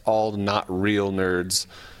us all not real nerds.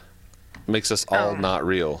 Makes us all not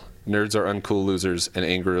real. Nerds are uncool losers and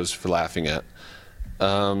angeros for laughing at.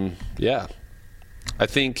 Yeah. I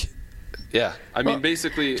think, yeah. I mean,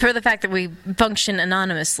 basically... for the fact that we function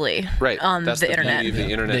anonymously on that's the internet. Beauty of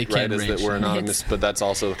the internet, They can right, is that rage. we're anonymous, but that's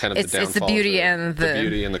also kind of It's- the downfall. it's the beauty and the the-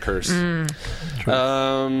 beauty and the curse.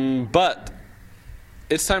 But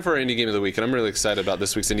it's time for our indie game of the week, and I'm really excited about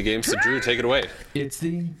this week's indie game. So, Drew, take it away. It's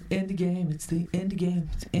the indie game. It's the indie game.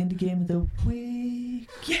 It's the indie game of the week.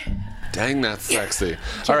 Yeah. Dang, that's sexy.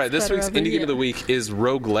 All right, this better week's of it indie game yet. of the week is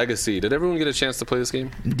Rogue Legacy. Did everyone get a chance to play this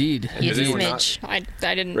game? Indeed. And Yes, did anyone not? Smidge.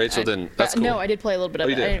 I didn't. Rachel didn't. That's cool. No, I did play a little bit of Oh,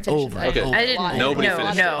 it. you I did? didn't finish Over. it. Okay. I didn't. Nobody no,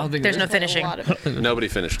 finished it. I no. don't think There's no there's finishing. Nobody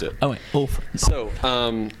finished it. Oh, wait. Over.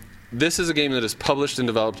 So, this is a game that is published and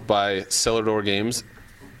developed by Cellar Door Games.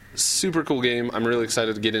 Super cool game. I'm really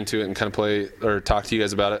excited to get into it and kind of play or talk to you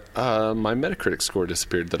guys about it. My Metacritic score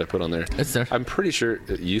disappeared that I put on there. It's there. I'm pretty sure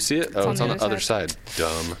you see it. Oh, it's on the other side.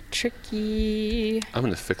 Dumb. Tricky. I'm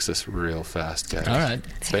gonna fix this real fast, guys. All right.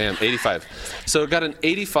 Bam, 85. So it got an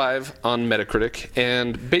 85 on Metacritic,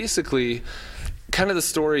 and basically, kind of the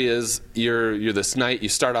story is you're this knight. You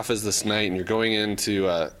start off as this knight, and you're going in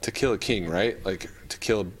to kill a king, right? Like to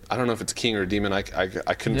kill. I don't know if it's a king or a demon. I couldn't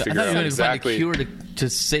I figure thought you out were going to exactly. find a cure to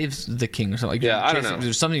save the king or something. Like, Yeah, I don't know.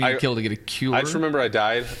 There's something you can kill to get a cure. I just remember I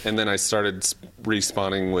died, and then I started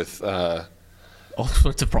respawning with. All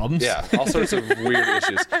sorts of problems. Yeah, all sorts of weird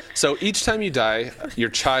issues. So each time you die, your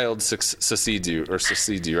child succeeds you,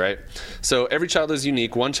 right? So every child is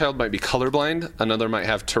unique. One child might be colorblind. Another might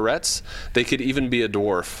have Tourette's. They could even be a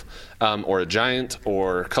dwarf, or a giant,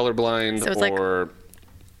 or colorblind, So it's like or...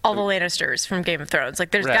 All the Lannisters from Game of Thrones. Like,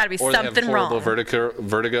 there's Right. got to be or something they have horrible wrong.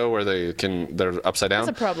 vertigo where they're upside down.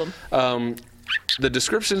 That's a problem. The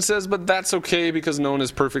description says, but that's okay because no one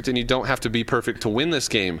is perfect and you don't have to be perfect to win this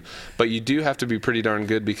game. But you do have to be pretty darn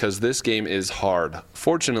good because this game is hard.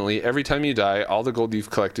 Fortunately, every time you die, all the gold you've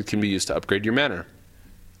collected can be used to upgrade your manor,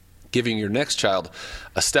 giving your next child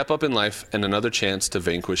a step up in life and another chance to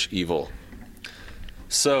vanquish evil.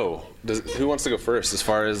 So, who wants to go first as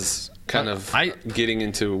far as kind of getting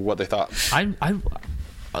into what they thought?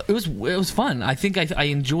 It was fun. I think I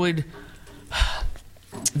enjoyed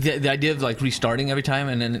the idea of like restarting every time,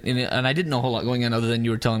 and I didn't know a whole lot going on other than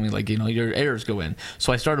you were telling me like, you know, your errors go in.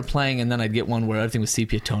 So I started playing, and then I'd get one where everything was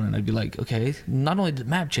sepia tone, and I'd be like, okay, not only did the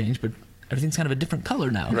map change, but everything's kind of a different color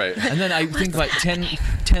now. Right. And then I think like 10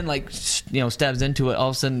 like, you know, stabs into it,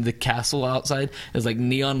 all of a sudden the castle outside is like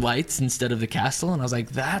neon lights instead of the castle, and I was like,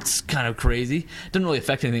 that's kind of crazy. Didn't really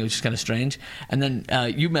affect anything, it was just kind of strange. And then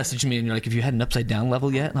you messaged me and you're like, have you had an upside down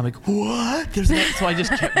level yet? And I'm like, what? There's that. So I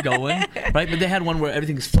just kept going, right? But they had one where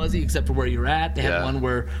everything's fuzzy except for where you're at. They had one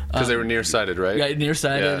where because they were nearsighted, right? Yeah,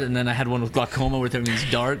 nearsighted. Yeah. And then I had one with glaucoma where everything's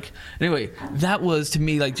dark. Anyway, that was to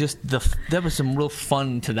me like just there was some real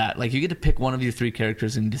fun to that. Like you get to pick one of your three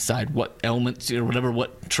characters and decide what elements or whatever,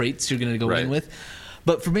 what traits you're going to go in with.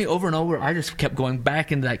 But for me, over and over, I just kept going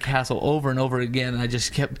back into that castle over and over again, and I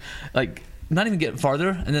just kept like not even getting farther.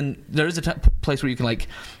 And then there is a place where you can like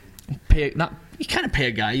pay, not you kind of pay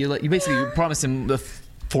a guy. You basically promise him the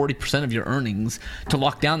 40% of your earnings to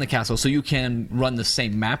lock down the castle so you can run the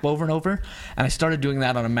same map over and over. And I started doing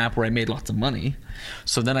that on a map where I made lots of money.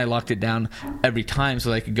 So then I locked it down every time so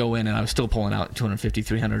that I could go in and I was still pulling out 250,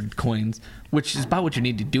 300 coins, which is about what you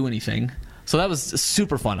need to do anything. So that was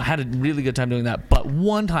super fun. I had a really good time doing that. But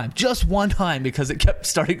one time, just one time, because it kept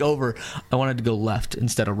starting over, I wanted to go left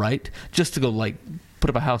instead of right, just to go like put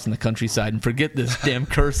up a house in the countryside and forget this damn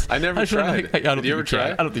curse. I never tried. Did you ever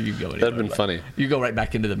try? I don't think you can go anywhere. That'd been funny. You go right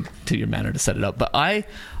back into your manor to set it up. But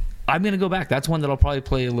I'm going to go back. That's one that I'll probably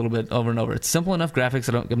play a little bit over and over. It's simple enough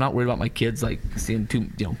graphics. I'm not worried about my kids like seeing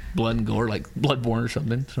blood and gore like Bloodborne or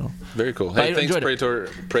something. So very cool. Hey, thanks Praetor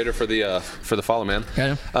for the follow, man.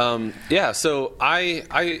 Yeah. So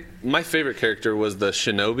my favorite character was the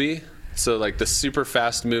shinobi. So like the super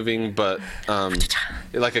fast moving, but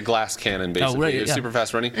like a glass cannon basically. Oh, right, yeah. Super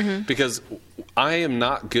fast running. Because I am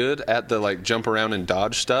not good at the like jump around and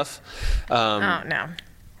dodge stuff. Oh no.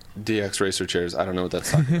 DX racer chairs. I don't know what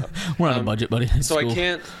that's talking about. We're on a budget, buddy. It's so cool. I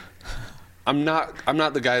can't. I'm not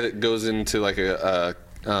the guy that goes into like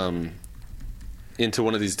into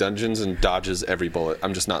one of these dungeons and dodges every bullet.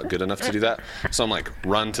 I'm just not good enough to do that. So I'm like,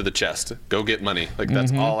 run to the chest, go get money. Like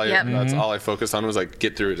that's all I focused on was like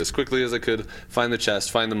get through it as quickly as I could, find the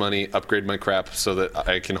chest, find the money, upgrade my crap so that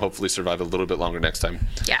I can hopefully survive a little bit longer next time.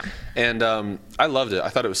 Yeah. And I loved it. I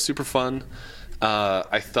thought it was super fun.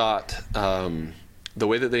 I thought the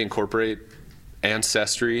way that they incorporate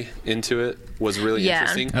ancestry into it was really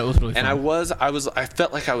interesting. That was really fun. And I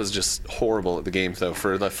felt like I was just horrible at the game though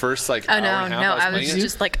for the first like hour and a half I was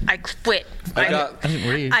just like I quit.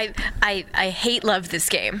 I hate love this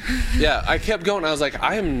game. Yeah, I kept going. I was like,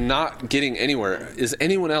 I am not getting anywhere. Is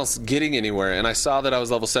anyone else getting anywhere? And I saw that I was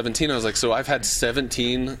level 17. I was like, so I've had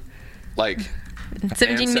 17 like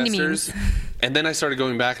 17 mini-memes. And then I started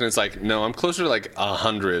going back, and it's like, no, I'm closer to like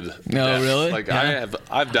 100. No, deaths. really? Like Yeah.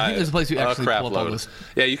 I've died. there's a place you actually crap pull up all load. those.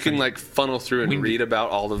 Yeah, you can like funnel through and read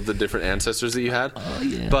about all of the different ancestors that you had. Oh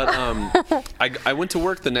yeah. But I went to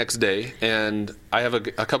work the next day, and I have a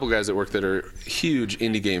couple guys at work that are huge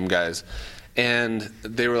indie game guys, and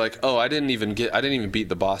they were like, oh, I didn't even beat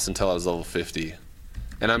the boss until I was level 50,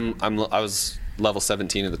 and I was level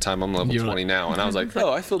 17 at the time. I'm level 20 now, and I was like,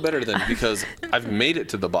 oh, I feel better then because I've made it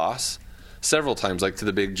to the boss several times, like to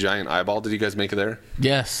the big giant eyeball. Did you guys make it there?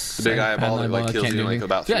 Yes. The big eyeball that like kills you in like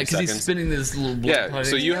about 3 seconds. Yeah, because he's spinning this little blood. Yeah,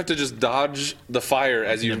 so you have to just dodge the fire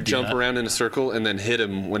as you jump around in a circle and then hit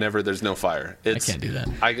him whenever there's no fire. I can't do that.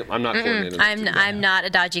 I'm not coordinated. I'm not a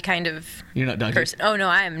dodgy kind of You're not dodgy? person. Oh no,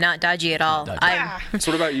 I am not dodgy at all. So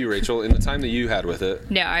what about you, Rachel? In the time that you had with it?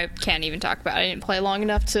 No, I can't even talk about it. I didn't play long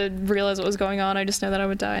enough to realize what was going on. I just know that I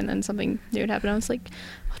would die and then something new would happen. I was like,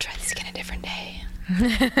 I'll try this again a different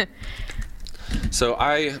day. So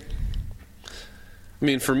I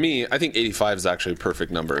mean, for me, I think 85 is actually a perfect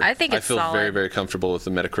number. I think it's I feel solid. very, very comfortable with the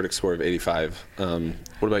Metacritic score of 85. What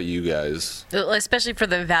about you guys? Especially for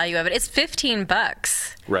the value of it. It's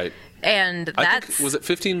 $15. Right. And that's was it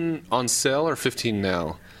 15 on sale or 15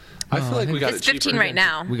 now? I feel like we got it's it cheaper. 15 right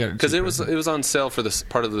now. We got it Because it was on sale for this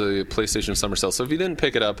part of the PlayStation Summer Sale. So if you didn't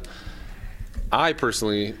pick it up, I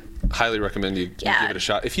personally highly recommend you give it a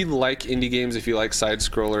shot. If you like indie games, if you like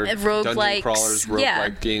side-scroller, dungeon crawlers,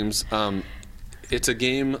 roguelike games, it's a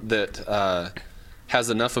game that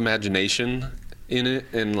has enough imagination in it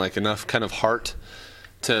and like enough kind of heart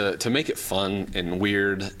to make it fun and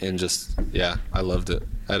weird and just, I loved it.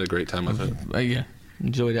 I had a great time with it.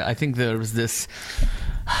 Enjoyed it. I think there was this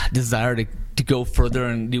desire to go further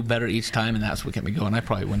and do better each time, and that's what kept me going. I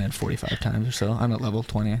probably went in 45 times or so. I'm at level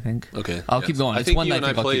 20, I think. Okay. I'll keep going. I think you and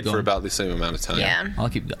I played for about the same amount of time. Yeah.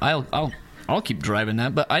 I'll keep driving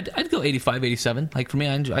that, but I'd go 85, 87. Like for me,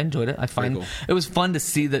 I enjoyed it. I find it was fun to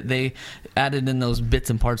see that they added in those bits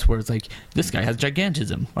and parts where it's like this guy has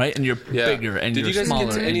gigantism, right? And you're bigger and Did you're you guys smaller.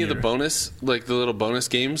 get to any of the bonus, like the little bonus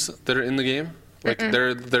games that are in the game? Like there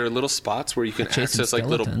are little spots where you can access like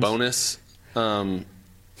little bonus,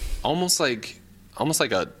 almost like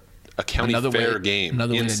a county fair game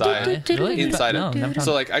inside. Inside it.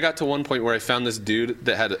 So like I got to one point where I found this dude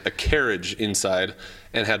that had a carriage inside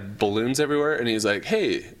and had balloons everywhere, and he's like,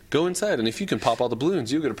 "Hey, go inside, and if you can pop all the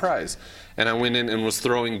balloons, you get a prize." And I went in and was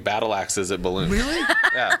throwing battle axes at balloons. Really?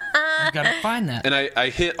 Yeah. You gotta find that. And I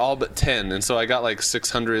hit all but 10, and so I got like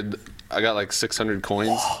 600. I got like 600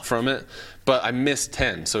 coins from it, but I missed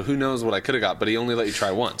 10. So who knows what I could have got? But he only let you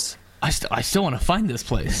try once. I still want to find this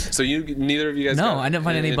place. So neither of you guys? No, I didn't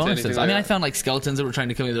find any bonuses. I mean, I found like skeletons that were trying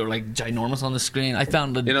to kill me. That were like ginormous on the screen. I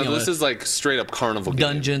found this is like straight up carnival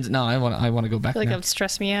dungeons. Game. No, I want to go back. I feel like now. it would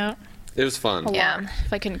stress me out. It was fun. A lot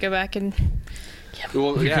if I couldn't go back and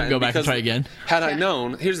Well, We yeah, couldn't go and back and because try again. Had I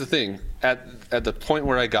known, here's the thing: at the point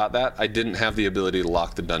where I got that, I didn't have the ability to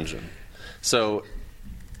lock the dungeon. So,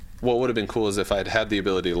 what would have been cool is if I had had the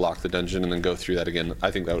ability to lock the dungeon and then go through that again.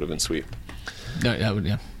 I think that would have been sweet. No, that would,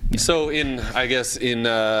 yeah. So, in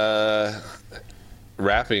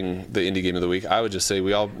wrapping the indie game of the week, I would just say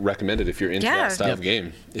we all recommend it if you're into that style of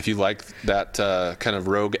game. If you like that kind of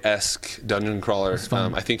rogue-esque dungeon crawler,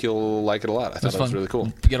 I think you'll like it a lot. I thought it was really cool.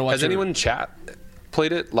 You gotta watch Has anyone in chat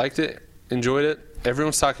played it, liked it, enjoyed it?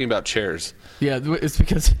 Everyone's talking about chairs. Yeah, it's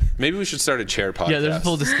because Maybe we should start a chair podcast. yeah, there's a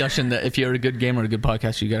full discussion that if you're a good gamer or a good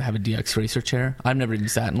podcaster, you got to have a DX Racer chair. I've never even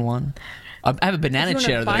sat in one. I have a banana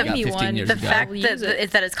chair that I got 15 years The ago. fact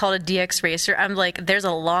that it's called a DX Racer, I'm like, there's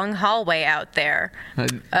a long hallway out there.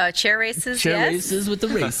 Chair races, Chair yes? races with the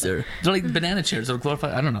racer. They're like banana chairs. They're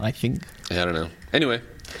glorified. I don't know. I think. Yeah, I don't know. Anyway,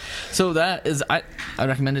 so that is I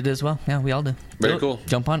recommend it as well. Yeah, we all do. Very cool.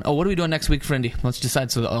 Jump on. Oh, what are we doing next week for Indy? Let's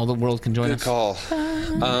decide so that all the world can join good us. call.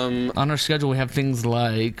 On our schedule, we have things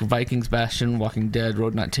like Vikings, Bastion, Walking Dead,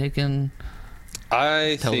 Road Not Taken.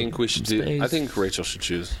 I think we should do. Space. I think Rachel should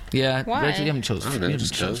choose. Yeah, Why? Rachel, you haven't chosen. I don't know,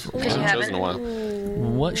 just chose. I you haven't chosen in a haven't?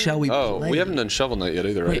 while. What shall we Oh, play? we haven't done Shovel Knight yet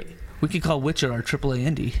either, right? Wait, we could call Witcher our AAA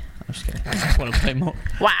indie. I'm just kidding. I just want to play more.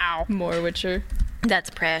 Wow. More Witcher. That's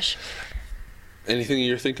fresh. Anything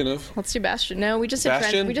you're thinking of? Let's do Bastion. No, we just did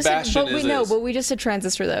Bastion? we just Bastion did, but is we know, this. but we just did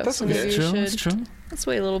Transistor though. That's so okay. maybe It's we true. should. It's true. Let's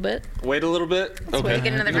wait a little bit. Wait a little bit. Okay. Take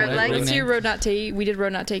another Yeah, roguelike. Let's name. do Road Not Taken. We did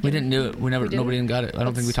Road Not Taken. We didn't do it. We never. We didn't? Nobody even got it. I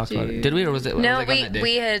don't think we Let's talked about it. do- Did we, or was it? No, was it on that day?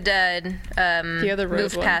 we had The other road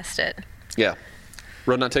moved one. past it. Yeah.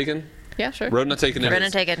 Road Not Taken? Yeah, sure. Road Not Taken. it Road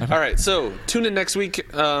is. Not Taken. All right, so tune in next week.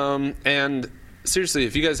 And seriously,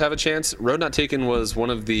 if you guys have a chance, Road Not Taken was one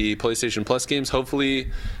of the PlayStation Plus games. Hopefully,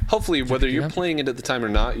 whether you're playing it at the time or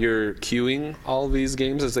not, you're queuing all of these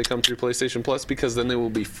games as they come through PlayStation Plus, because then they will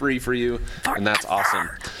be free for you, and that's awesome.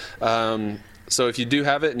 So if you do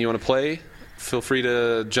have it and you want to play, feel free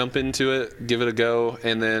to jump into it, give it a go,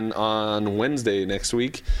 and then on Wednesday next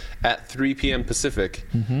week at 3 p.m. Pacific,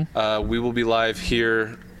 we will be live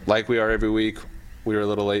here like we are every week. We were a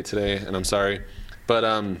little late today, and I'm sorry. But,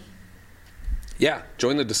 yeah,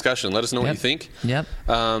 join the discussion. Let us know what you think. Yep.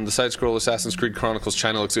 The side-scroll Assassin's Creed Chronicles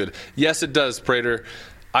China looks good. Yes, it does, Prater.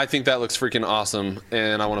 I think that looks freaking awesome,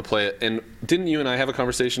 and I want to play it. And didn't you and I have a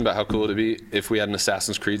conversation about how cool it would be if we had an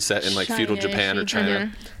Assassin's Creed set in like feudal Japan or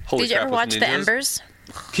China? Holy Did you crap, ever with watch The ninjas? Embers?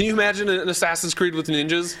 Can you imagine an Assassin's Creed with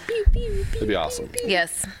ninjas? That'd be awesome.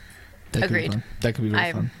 Yes. That could be Agreed. fun. That could be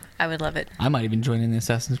really fun. I would love it. I might even join in the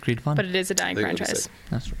Assassin's Creed fun. But it is a dying I think it'd be franchise. sick.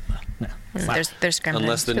 That's true. No. There's scrambling.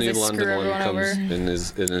 Unless the 'Cause new they London screw one everyone comes over.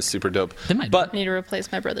 and is super dope. They might. But I need to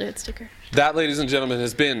replace my Brotherhood sticker. that, ladies and gentlemen,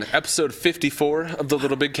 has been episode 54 of the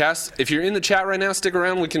Little Big Cast. If you're in the chat right now, stick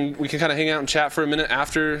around. We can kind of hang out and chat for a minute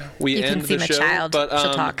after we You can end see the my show. child. But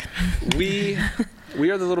She'll talk. We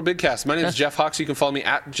are the Little Big Cast. My name is Jeff Hawks. You can follow me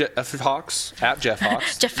at Jeff Hawks. Jeff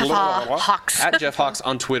Hawks. At Jeff Hawks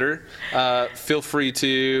on Twitter. Feel free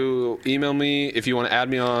to email me if you want to add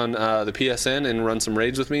me on the PSN and run some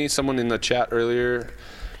raids with me. Someone in the chat earlier,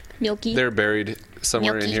 Milky. they're buried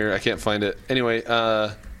somewhere in Milky. here. I can't find it. Anyway,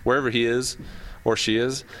 wherever he is or she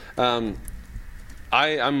is,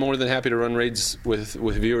 I'm more than happy to run raids with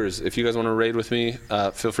viewers. If you guys want to raid with me,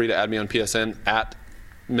 feel free to add me on PSN at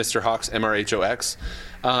Mr. Hawks, MRHOX.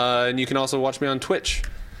 And you can also watch me on Twitch.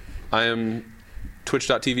 I am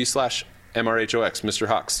twitch.tv/MRHOX, Mr.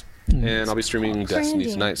 Hawks. And I'll be streaming Destiny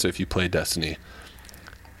tonight, so if you play Destiny,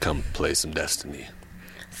 come play some Destiny.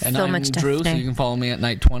 And So I'm much Drew, so Destiny. you can follow me at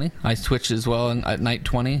Night 20. I Twitch as well at Night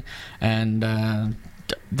 20. And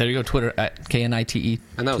there you go, Twitter at KNITE20.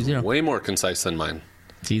 And that was way more concise than mine.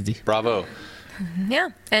 It's easy. Bravo. Yeah,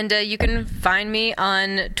 and you can find me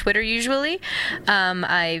on Twitter usually.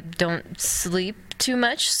 I don't sleep too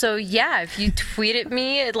much, so yeah, if you tweet at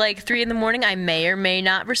me at like 3 a.m, I may or may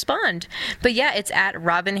not respond. But yeah, it's at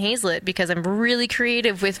Robin Hazlett because I'm really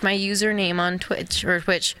creative with my username on Twitter.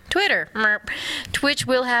 Twitch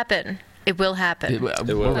will happen. It will happen. It will.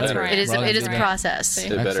 That's Better. right. It is a process. See?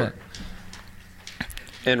 It better. Excellent.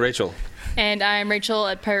 And Rachel. And I'm Rachel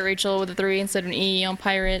at Pirate Rachel with a 3 instead of an E on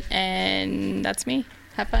Pirate, and that's me.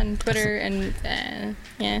 Have fun, Twitter, and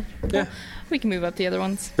yeah. We can move up the other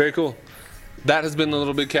ones. Very cool. That has been the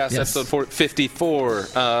Little Big Cast, Yes. episode 54. Tune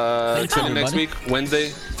in next everybody. week, Wednesday,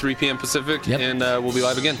 3 p.m. Pacific, Yep. and we'll be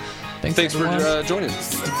live again. Thanks for everyone.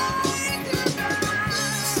 joining.